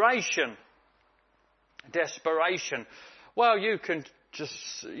desperation. Desperation. Well, you can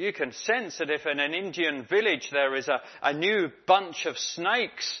sense that if in an Indian village there is a new bunch of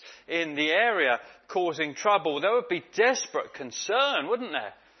snakes in the area causing trouble, there would be desperate concern, wouldn't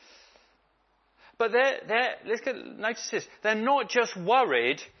there? But notice this, they're not just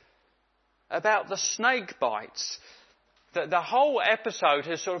worried about the snake bites. The whole episode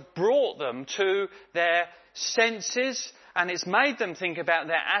has sort of brought them to their senses, and it's made them think about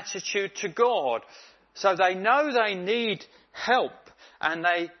their attitude to God. So they know they need help, and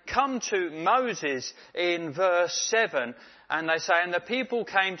they come to Moses in verse 7, and they say, and the people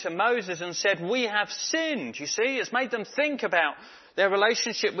came to Moses and said, we have sinned. You see, it's made them think about their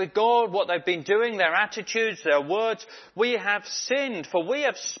relationship with God, what they've been doing, their attitudes, their words. We have sinned, for we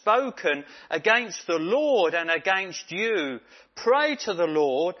have spoken against the Lord and against you. Pray to the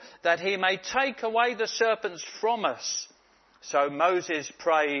Lord that he may take away the serpents from us. So Moses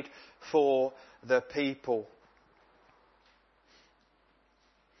prayed for the people.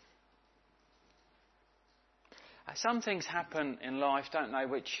 Some things happen in life, don't they,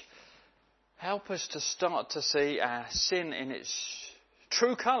 which help us to start to see our sin in its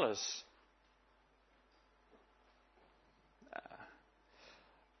true colours.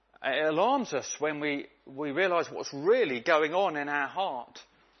 It alarms us when we realise what's really going on in our heart.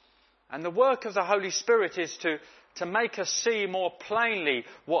 And the work of the Holy Spirit is to make us see more plainly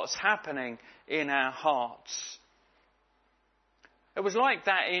what's happening in our hearts. It was like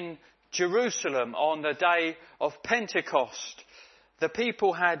that in Jerusalem on the day of Pentecost. The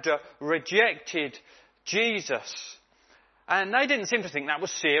people had rejected Jesus, and they didn't seem to think that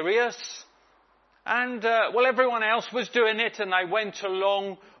was serious. And, everyone else was doing it, and they went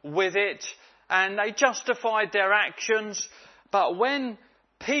along with it, and they justified their actions. But when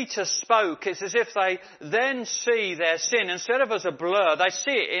Peter spoke, it's as if they then see their sin, instead of as a blur, they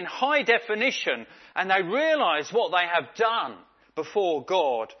see it in high definition, and they realise what they have done before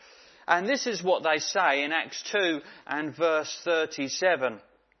God. And this is what they say in Acts 2 and verse 37.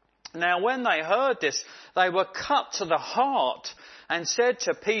 Now when they heard this, they were cut to the heart and said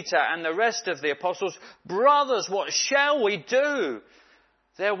to Peter and the rest of the apostles, brothers, what shall we do?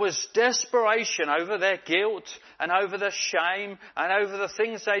 There was desperation over their guilt and over the shame and over the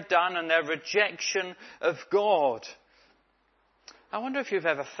things they'd done and their rejection of God. I wonder if you've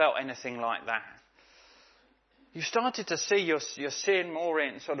ever felt anything like that. You started to see your sin more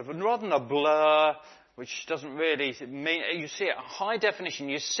in sort of, rather than a blur, which doesn't really mean, you see it in high definition.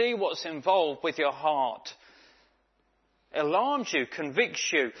 You see what's involved with your heart. It alarms you, convicts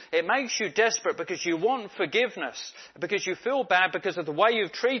you. It makes you desperate because you want forgiveness, because you feel bad because of the way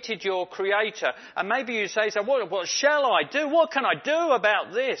you've treated your Creator. And maybe you say, what shall I do? What can I do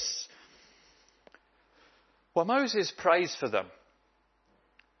about this? Well, Moses prays for them.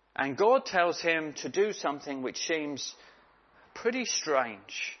 And God tells him to do something which seems pretty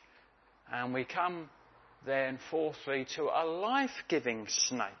strange. And we come then, fourthly, to a life-giving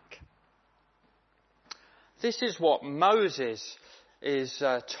snake. This is what Moses is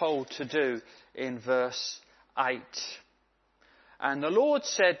told to do in verse 8. And the Lord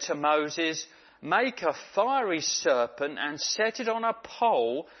said to Moses, make a fiery serpent and set it on a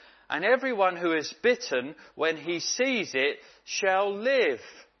pole, and everyone who is bitten, when he sees it, shall live.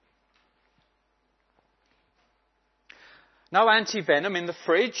 No anti-venom in the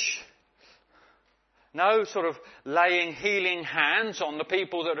fridge. No sort of laying healing hands on the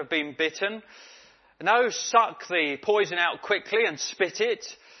people that have been bitten. No, suck the poison out quickly and spit it.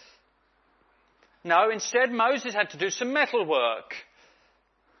 No, instead Moses had to do some metal work.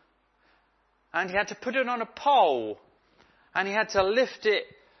 And he had to put it on a pole. And he had to lift it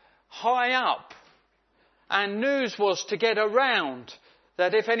high up. And news was to get around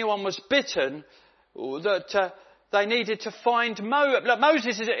that if anyone was bitten, that they needed to find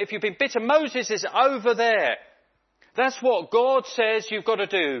Moses. If you've been bitten, Moses is over there. That's what God says you've got to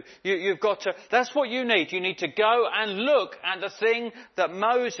do. That's what you need. You need to go and look at the thing that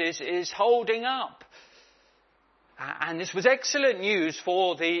Moses is holding up. And this was excellent news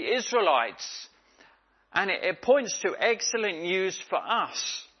for the Israelites. And it points to excellent news for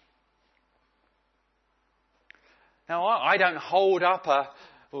us. Now, I don't hold up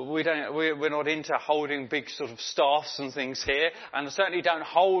we're not into holding big sort of staffs and things here, and I certainly don't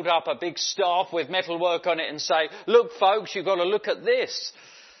hold up a big staff with metalwork on it and say, look folks, you've got to look at this.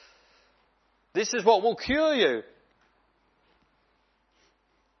 This is what will cure you.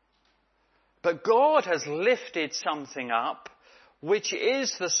 But God has lifted something up which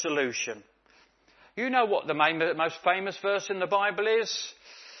is the solution. You know what the most famous verse in the Bible is?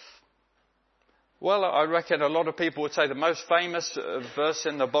 Well, I reckon a lot of people would say the most famous verse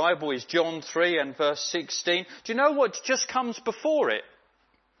in the Bible is John 3 and verse 16. Do you know what just comes before it?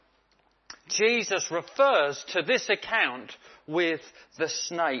 Jesus refers to this account with the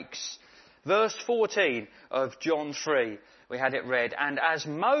snakes. Verse 14 of John 3, we had it read, and as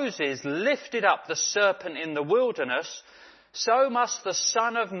Moses lifted up the serpent in the wilderness, so must the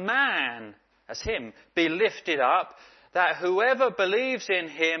Son of Man, as him, be lifted up, that whoever believes in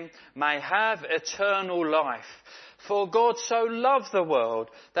him may have eternal life. For God so loved the world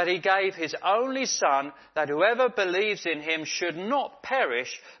that he gave his only Son, that whoever believes in him should not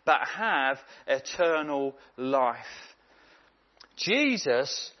perish, but have eternal life.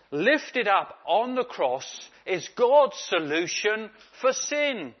 Jesus, lifted up on the cross, is God's solution for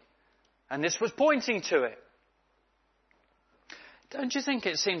sin. And this was pointing to it. Don't you think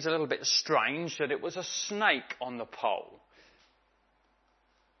it seems a little bit strange that it was a snake on the pole?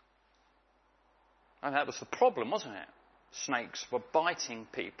 And that was the problem, wasn't it? Snakes were biting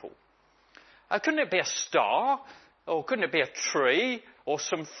people. Couldn't it be a star? Or couldn't it be a tree? Or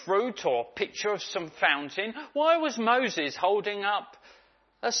some fruit? Or a picture of some fountain? Why was Moses holding up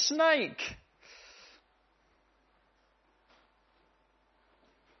a snake?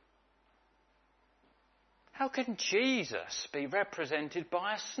 How can Jesus be represented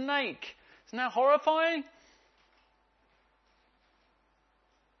by a snake? Isn't that horrifying?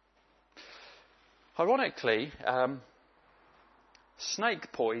 Ironically,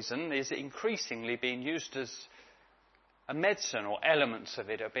 snake poison is increasingly being used as a medicine, or elements of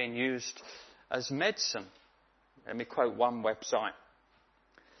it are being used as medicine. Let me quote one website.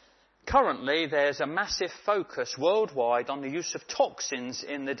 Currently, there's a massive focus worldwide on the use of toxins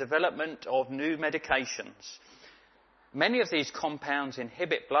in the development of new medications. Many of these compounds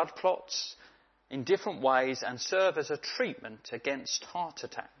inhibit blood clots in different ways and serve as a treatment against heart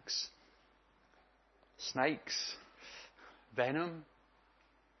attacks. Snakes, venom,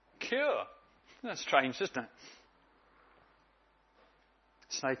 cure. That's strange, isn't it?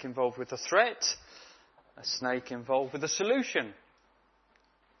 A snake involved with a threat, a snake involved with a solution.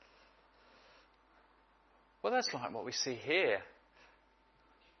 Well, that's like what we see here.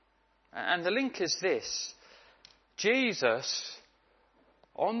 And the link is this. Jesus,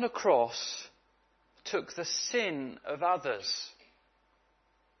 on the cross, took the sin of others.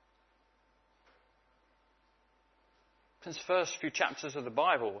 Since the first few chapters of the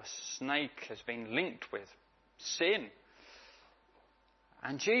Bible, a snake has been linked with sin.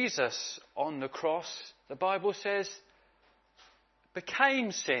 And Jesus, on the cross, the Bible says,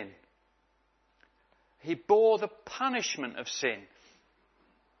 became sin. He bore the punishment of sin.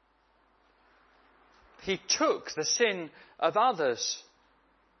 He took the sin of others.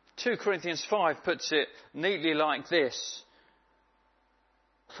 2 Corinthians 5 puts it neatly like this.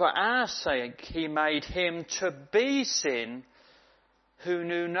 For our sake he made him to be sin who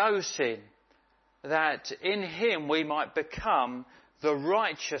knew no sin, that in him we might become the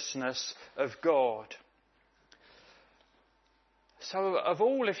righteousness of God. So of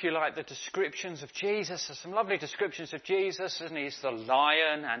all, if you like, the descriptions of Jesus, there's some lovely descriptions of Jesus, isn't he? He's the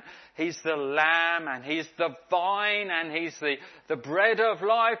lion, and he's the lamb, and he's the vine, and he's the bread of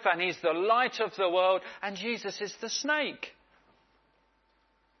life, and he's the light of the world, and Jesus is the snake.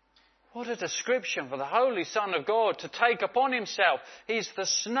 What a description for the Holy Son of God to take upon himself. He's the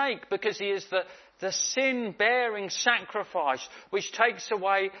snake because he is the sin-bearing sacrifice which takes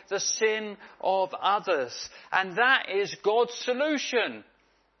away the sin of others. And that is God's solution.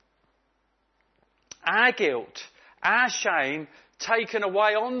 Our guilt, our shame, taken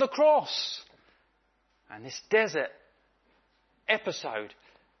away on the cross. And this desert episode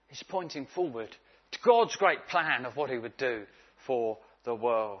is pointing forward to God's great plan of what he would do for the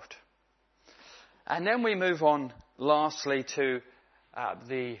world. And then we move on, lastly, to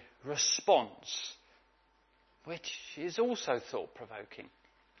the response, which is also thought-provoking.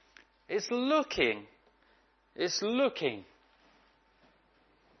 It's looking.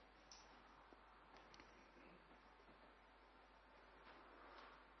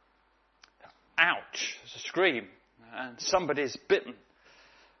 Ouch, there's a scream, and somebody's bitten.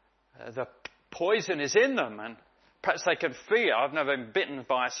 The poison is in them, and perhaps they can feel it. I've never been bitten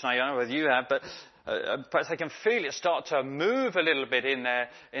by a snake, I don't know whether you have, but perhaps they can feel it start to move a little bit in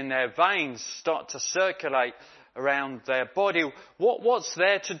their veins, start to circulate around their body. What's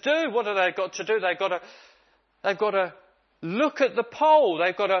there to do? What have they got to do? They've got to look at the pole.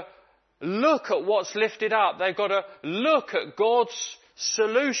 They've got to look at what's lifted up. They've got to look at God's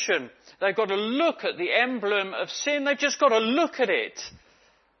solution. They've got to look at the emblem of sin. They've just got to look at it.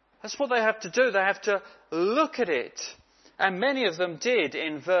 That's what they have to do. They have to look at it. And many of them did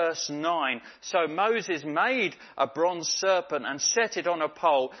in verse 9. So Moses made a bronze serpent and set it on a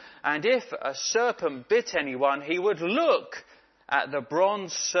pole. And if a serpent bit anyone, he would look at the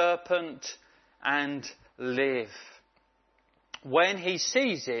bronze serpent and live. When he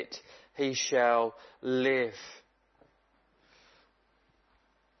sees it, he shall live.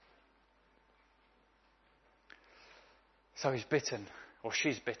 So he's bitten, or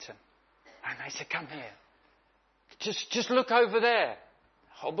she's bitten. And they said, come here. Just look over there.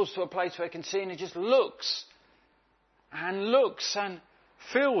 Hobbles to a place where he can see, and he just looks and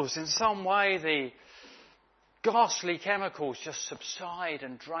feels in some way the ghastly chemicals just subside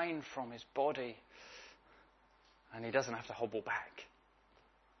and drain from his body, and he doesn't have to hobble back.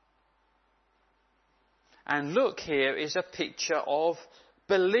 And look, here is a picture of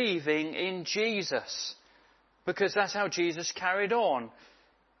believing in Jesus, because that's how Jesus carried on.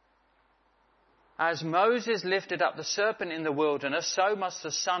 As Moses lifted up the serpent in the wilderness, so must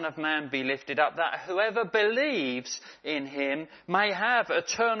the Son of Man be lifted up, that whoever believes in him may have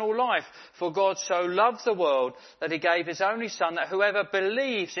eternal life. For God so loved the world that he gave his only Son, that whoever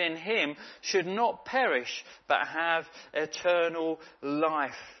believes in him should not perish, but have eternal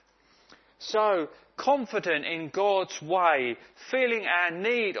life. So, confident in God's way, feeling our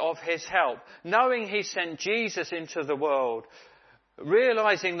need of his help, knowing he sent Jesus into the world,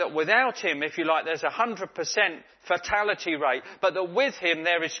 realising that without him, if you like, there's 100% fatality rate, but that with him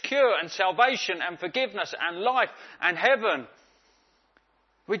there is cure and salvation and forgiveness and life and heaven.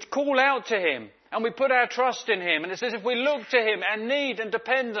 We call out to him and we put our trust in him. And it says if we look to him and need and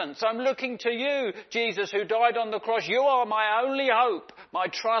dependence, I'm looking to you, Jesus, who died on the cross. You are my only hope. My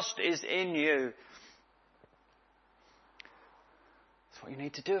trust is in you. That's what you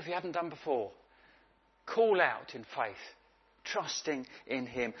need to do if you haven't done before. Call out in faith, trusting in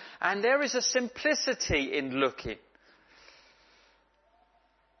him. And there is a simplicity in looking.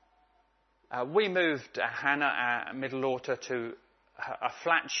 We moved Hannah, our middle daughter, to a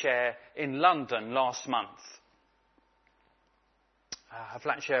flat share in London last month. Her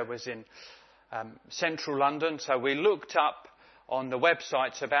flat share was in central London, so we looked up on the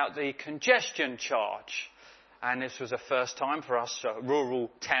websites about the congestion charge. And this was a first time for us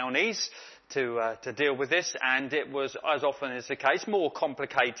rural townies to deal with this, and it was, as often is the case, more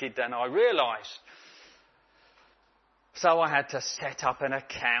complicated than I realised. So I had to set up an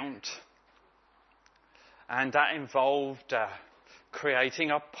account, and that involved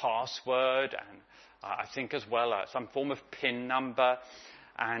creating a password and I think as well some form of PIN number,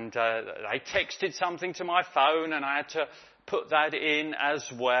 and they texted something to my phone and I had to put that in as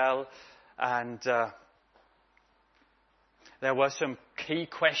well, and there were some key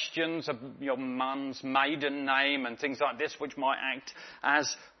questions of your mum's maiden name and things like this, which might act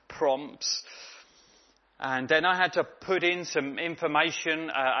as prompts. And then I had to put in some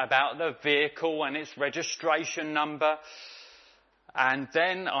information about the vehicle and its registration number. And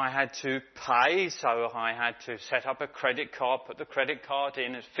then I had to pay, so I had to set up a credit card, put the credit card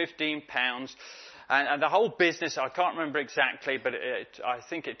in, it's £15. And the whole business, I can't remember exactly, but I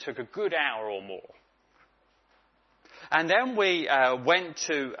think it took a good hour or more. And then we went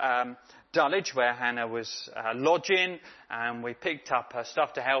to Dulwich, where Hannah was lodging, and we picked up her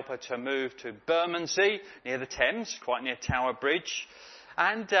stuff to help her to move to Bermondsey, near the Thames, quite near Tower Bridge.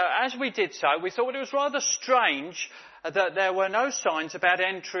 And as we did so, we thought it was rather strange that there were no signs about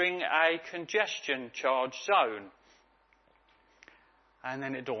entering a congestion charge zone. And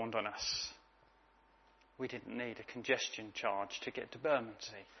then it dawned on us. We didn't need a congestion charge to get to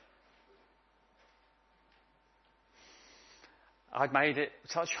Bermondsey. I'd made it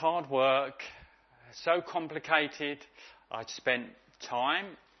such hard work, so complicated. I'd spent time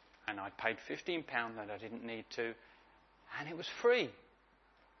and I'd paid £15 that I didn't need to, and it was free.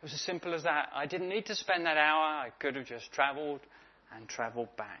 It was as simple as that. I didn't need to spend that hour. I could have just travelled and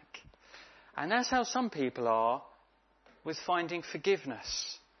travelled back. And that's how some people are with finding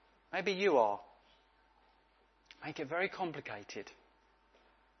forgiveness. Maybe you are. Make it very complicated.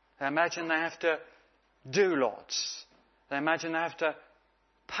 They imagine they have to do lots. They imagine they have to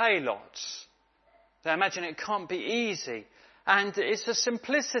pay lots. They imagine it can't be easy. And it's a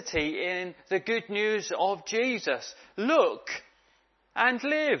simplicity in the good news of Jesus. Look and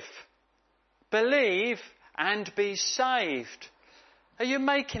live. Believe and be saved. Are you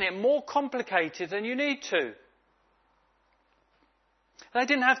making it more complicated than you need to? They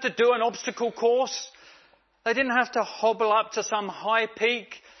didn't have to do an obstacle course. They didn't have to hobble up to some high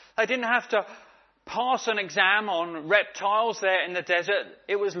peak. They didn't have to pass an exam on reptiles there in the desert.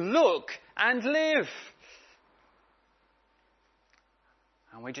 It was look and live.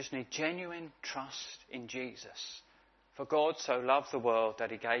 And we just need genuine trust in Jesus. For God so loved the world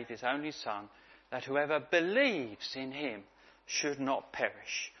that he gave his only Son, that whoever believes in him should not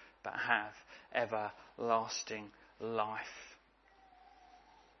perish, but have everlasting life.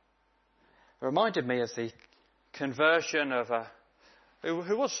 It reminded me of the conversion of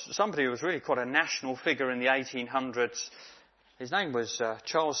who was somebody who was really quite a national figure in the 1800s. His name was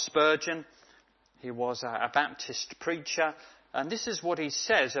Charles Spurgeon. He was a Baptist preacher. And this is what he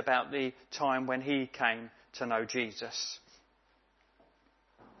says about the time when he came to know Jesus.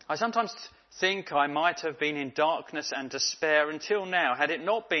 I sometimes think I might have been in darkness and despair until now, had it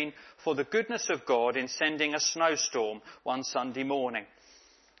not been for the goodness of God in sending a snowstorm one Sunday morning.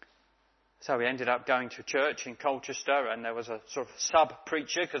 So we ended up going to church in Colchester, and there was a sort of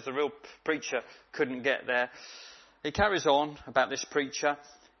sub-preacher because the real preacher couldn't get there. He carries on about this preacher.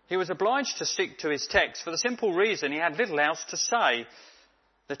 He was obliged to stick to his text for the simple reason he had little else to say.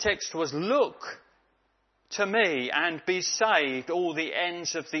 The text was, "Look to me and be saved, all the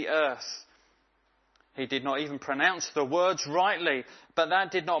ends of the earth." He did not even pronounce the words rightly, but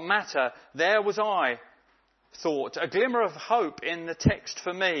that did not matter. There was I, thought, a glimmer of hope in the text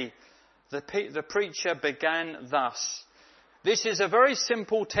for me. The preacher began thus. This is a very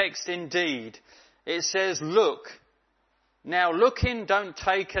simple text indeed. It says, "Look. Now looking don't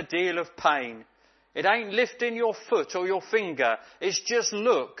take a deal of pain. It ain't lifting your foot or your finger. It's just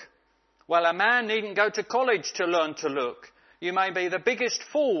look. Well, a man needn't go to college to learn to look. You may be the biggest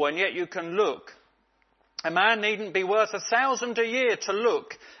fool and yet you can look. A man needn't be worth 1,000 a year to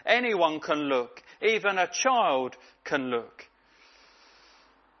look. Anyone can look. Even a child can look."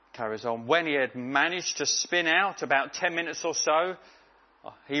 Carries on. When he had managed to spin out about 10 minutes or so,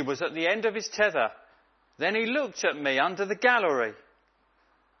 he was at the end of his tether. Then he looked at me under the gallery.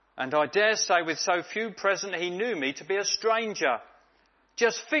 And I dare say with so few present he knew me to be a stranger.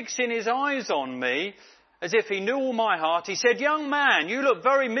 Just fixing his eyes on me, as if he knew all my heart, he said, "Young man, you look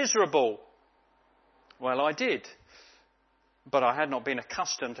very miserable." Well, I did. But I had not been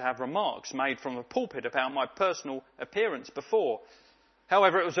accustomed to have remarks made from the pulpit about my personal appearance before.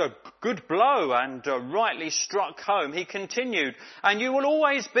 However, it was a good blow and rightly struck home. He continued, "And you will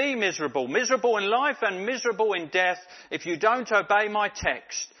always be miserable, miserable in life and miserable in death if you don't obey my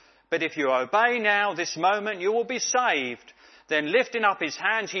text. But if you obey now, this moment, you will be saved." Then lifting up his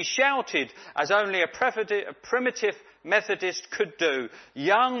hand, he shouted, as only a primitive Methodist could do,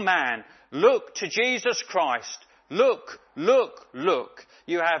 "Young man, look to Jesus Christ. Look, look, look.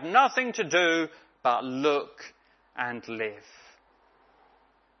 You have nothing to do but look and live."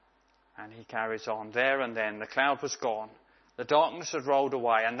 And he carries on. There and then the cloud was gone. The darkness had rolled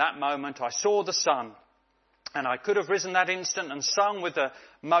away. And that moment I saw the sun. And I could have risen that instant and sung with the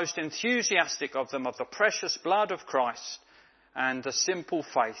most enthusiastic of them of the precious blood of Christ and the simple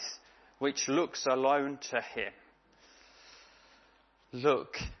faith which looks alone to him.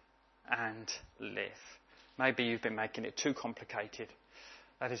 Look and live. Maybe you've been making it too complicated.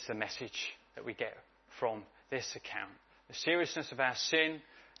 That is the message that we get from this account. The seriousness of our sin,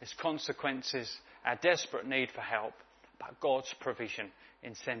 its consequences, our desperate need for help, but God's provision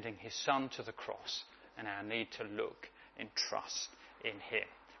in sending his Son to the cross and our need to look in trust in him.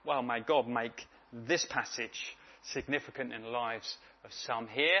 Well, may God make this passage significant in the lives of some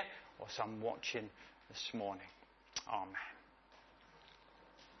here or some watching this morning. Amen.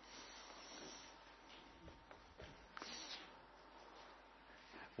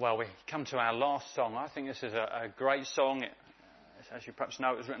 Well, we come to our last song. I think this is a great song. As you perhaps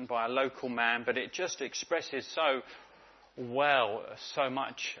know, it was written by a local man, but it just expresses so well so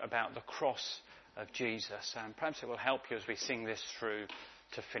much about the cross of Jesus. And perhaps it will help you as we sing this through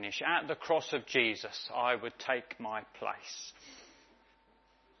to finish. At the cross of Jesus, I would take my place.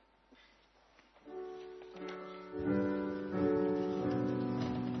 Praise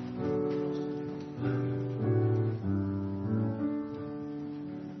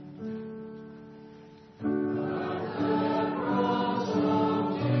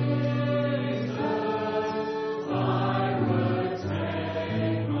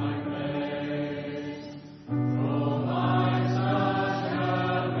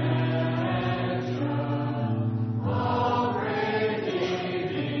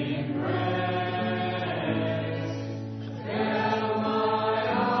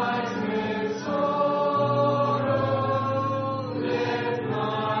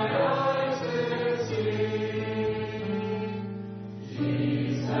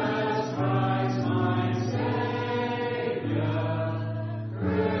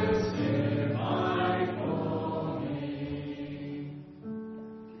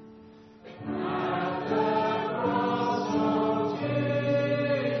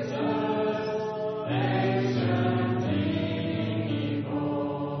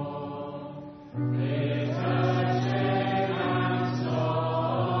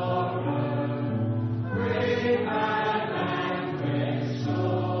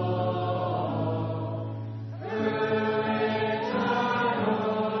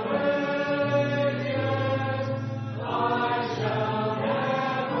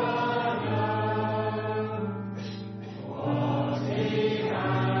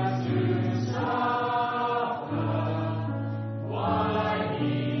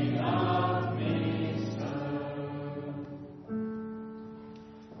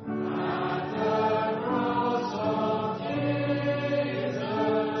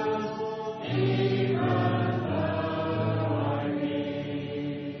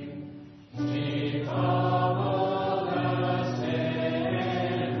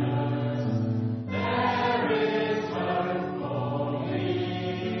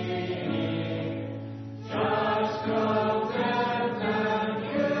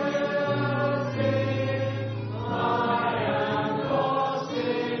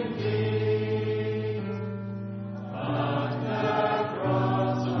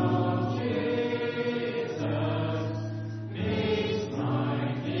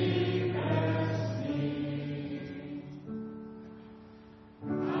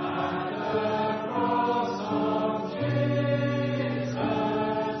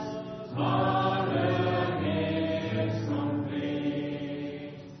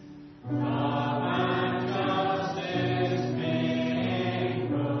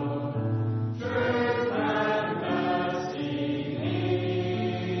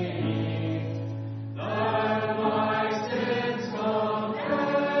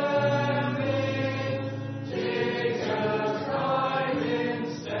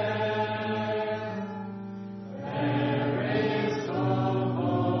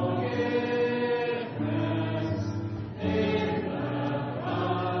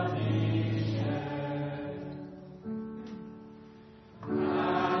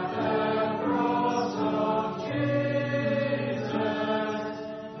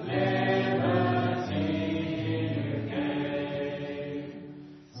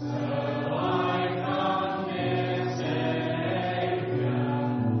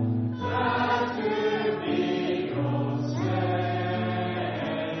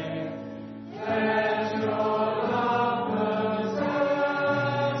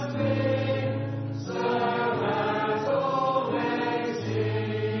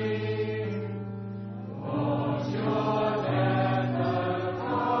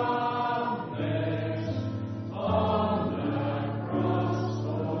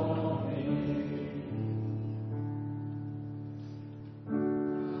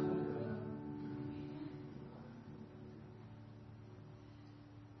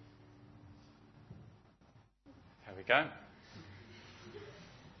we go.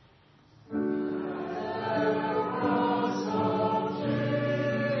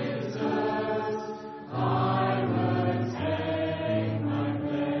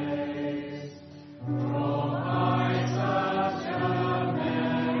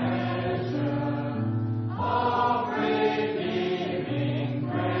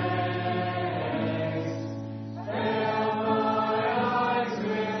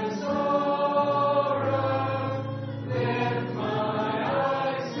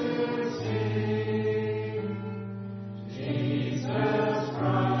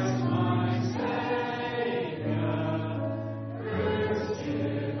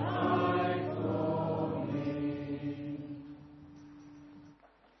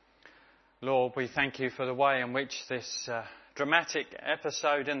 Lord, we thank you for the way in which this dramatic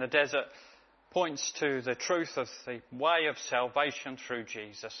episode in the desert points to the truth of the way of salvation through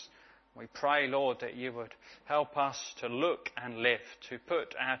Jesus. We pray, Lord, that you would help us to look and live, to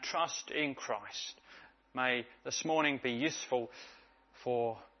put our trust in Christ. May this morning be useful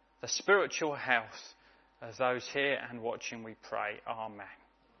for the spiritual health of those here and watching, we pray. Amen.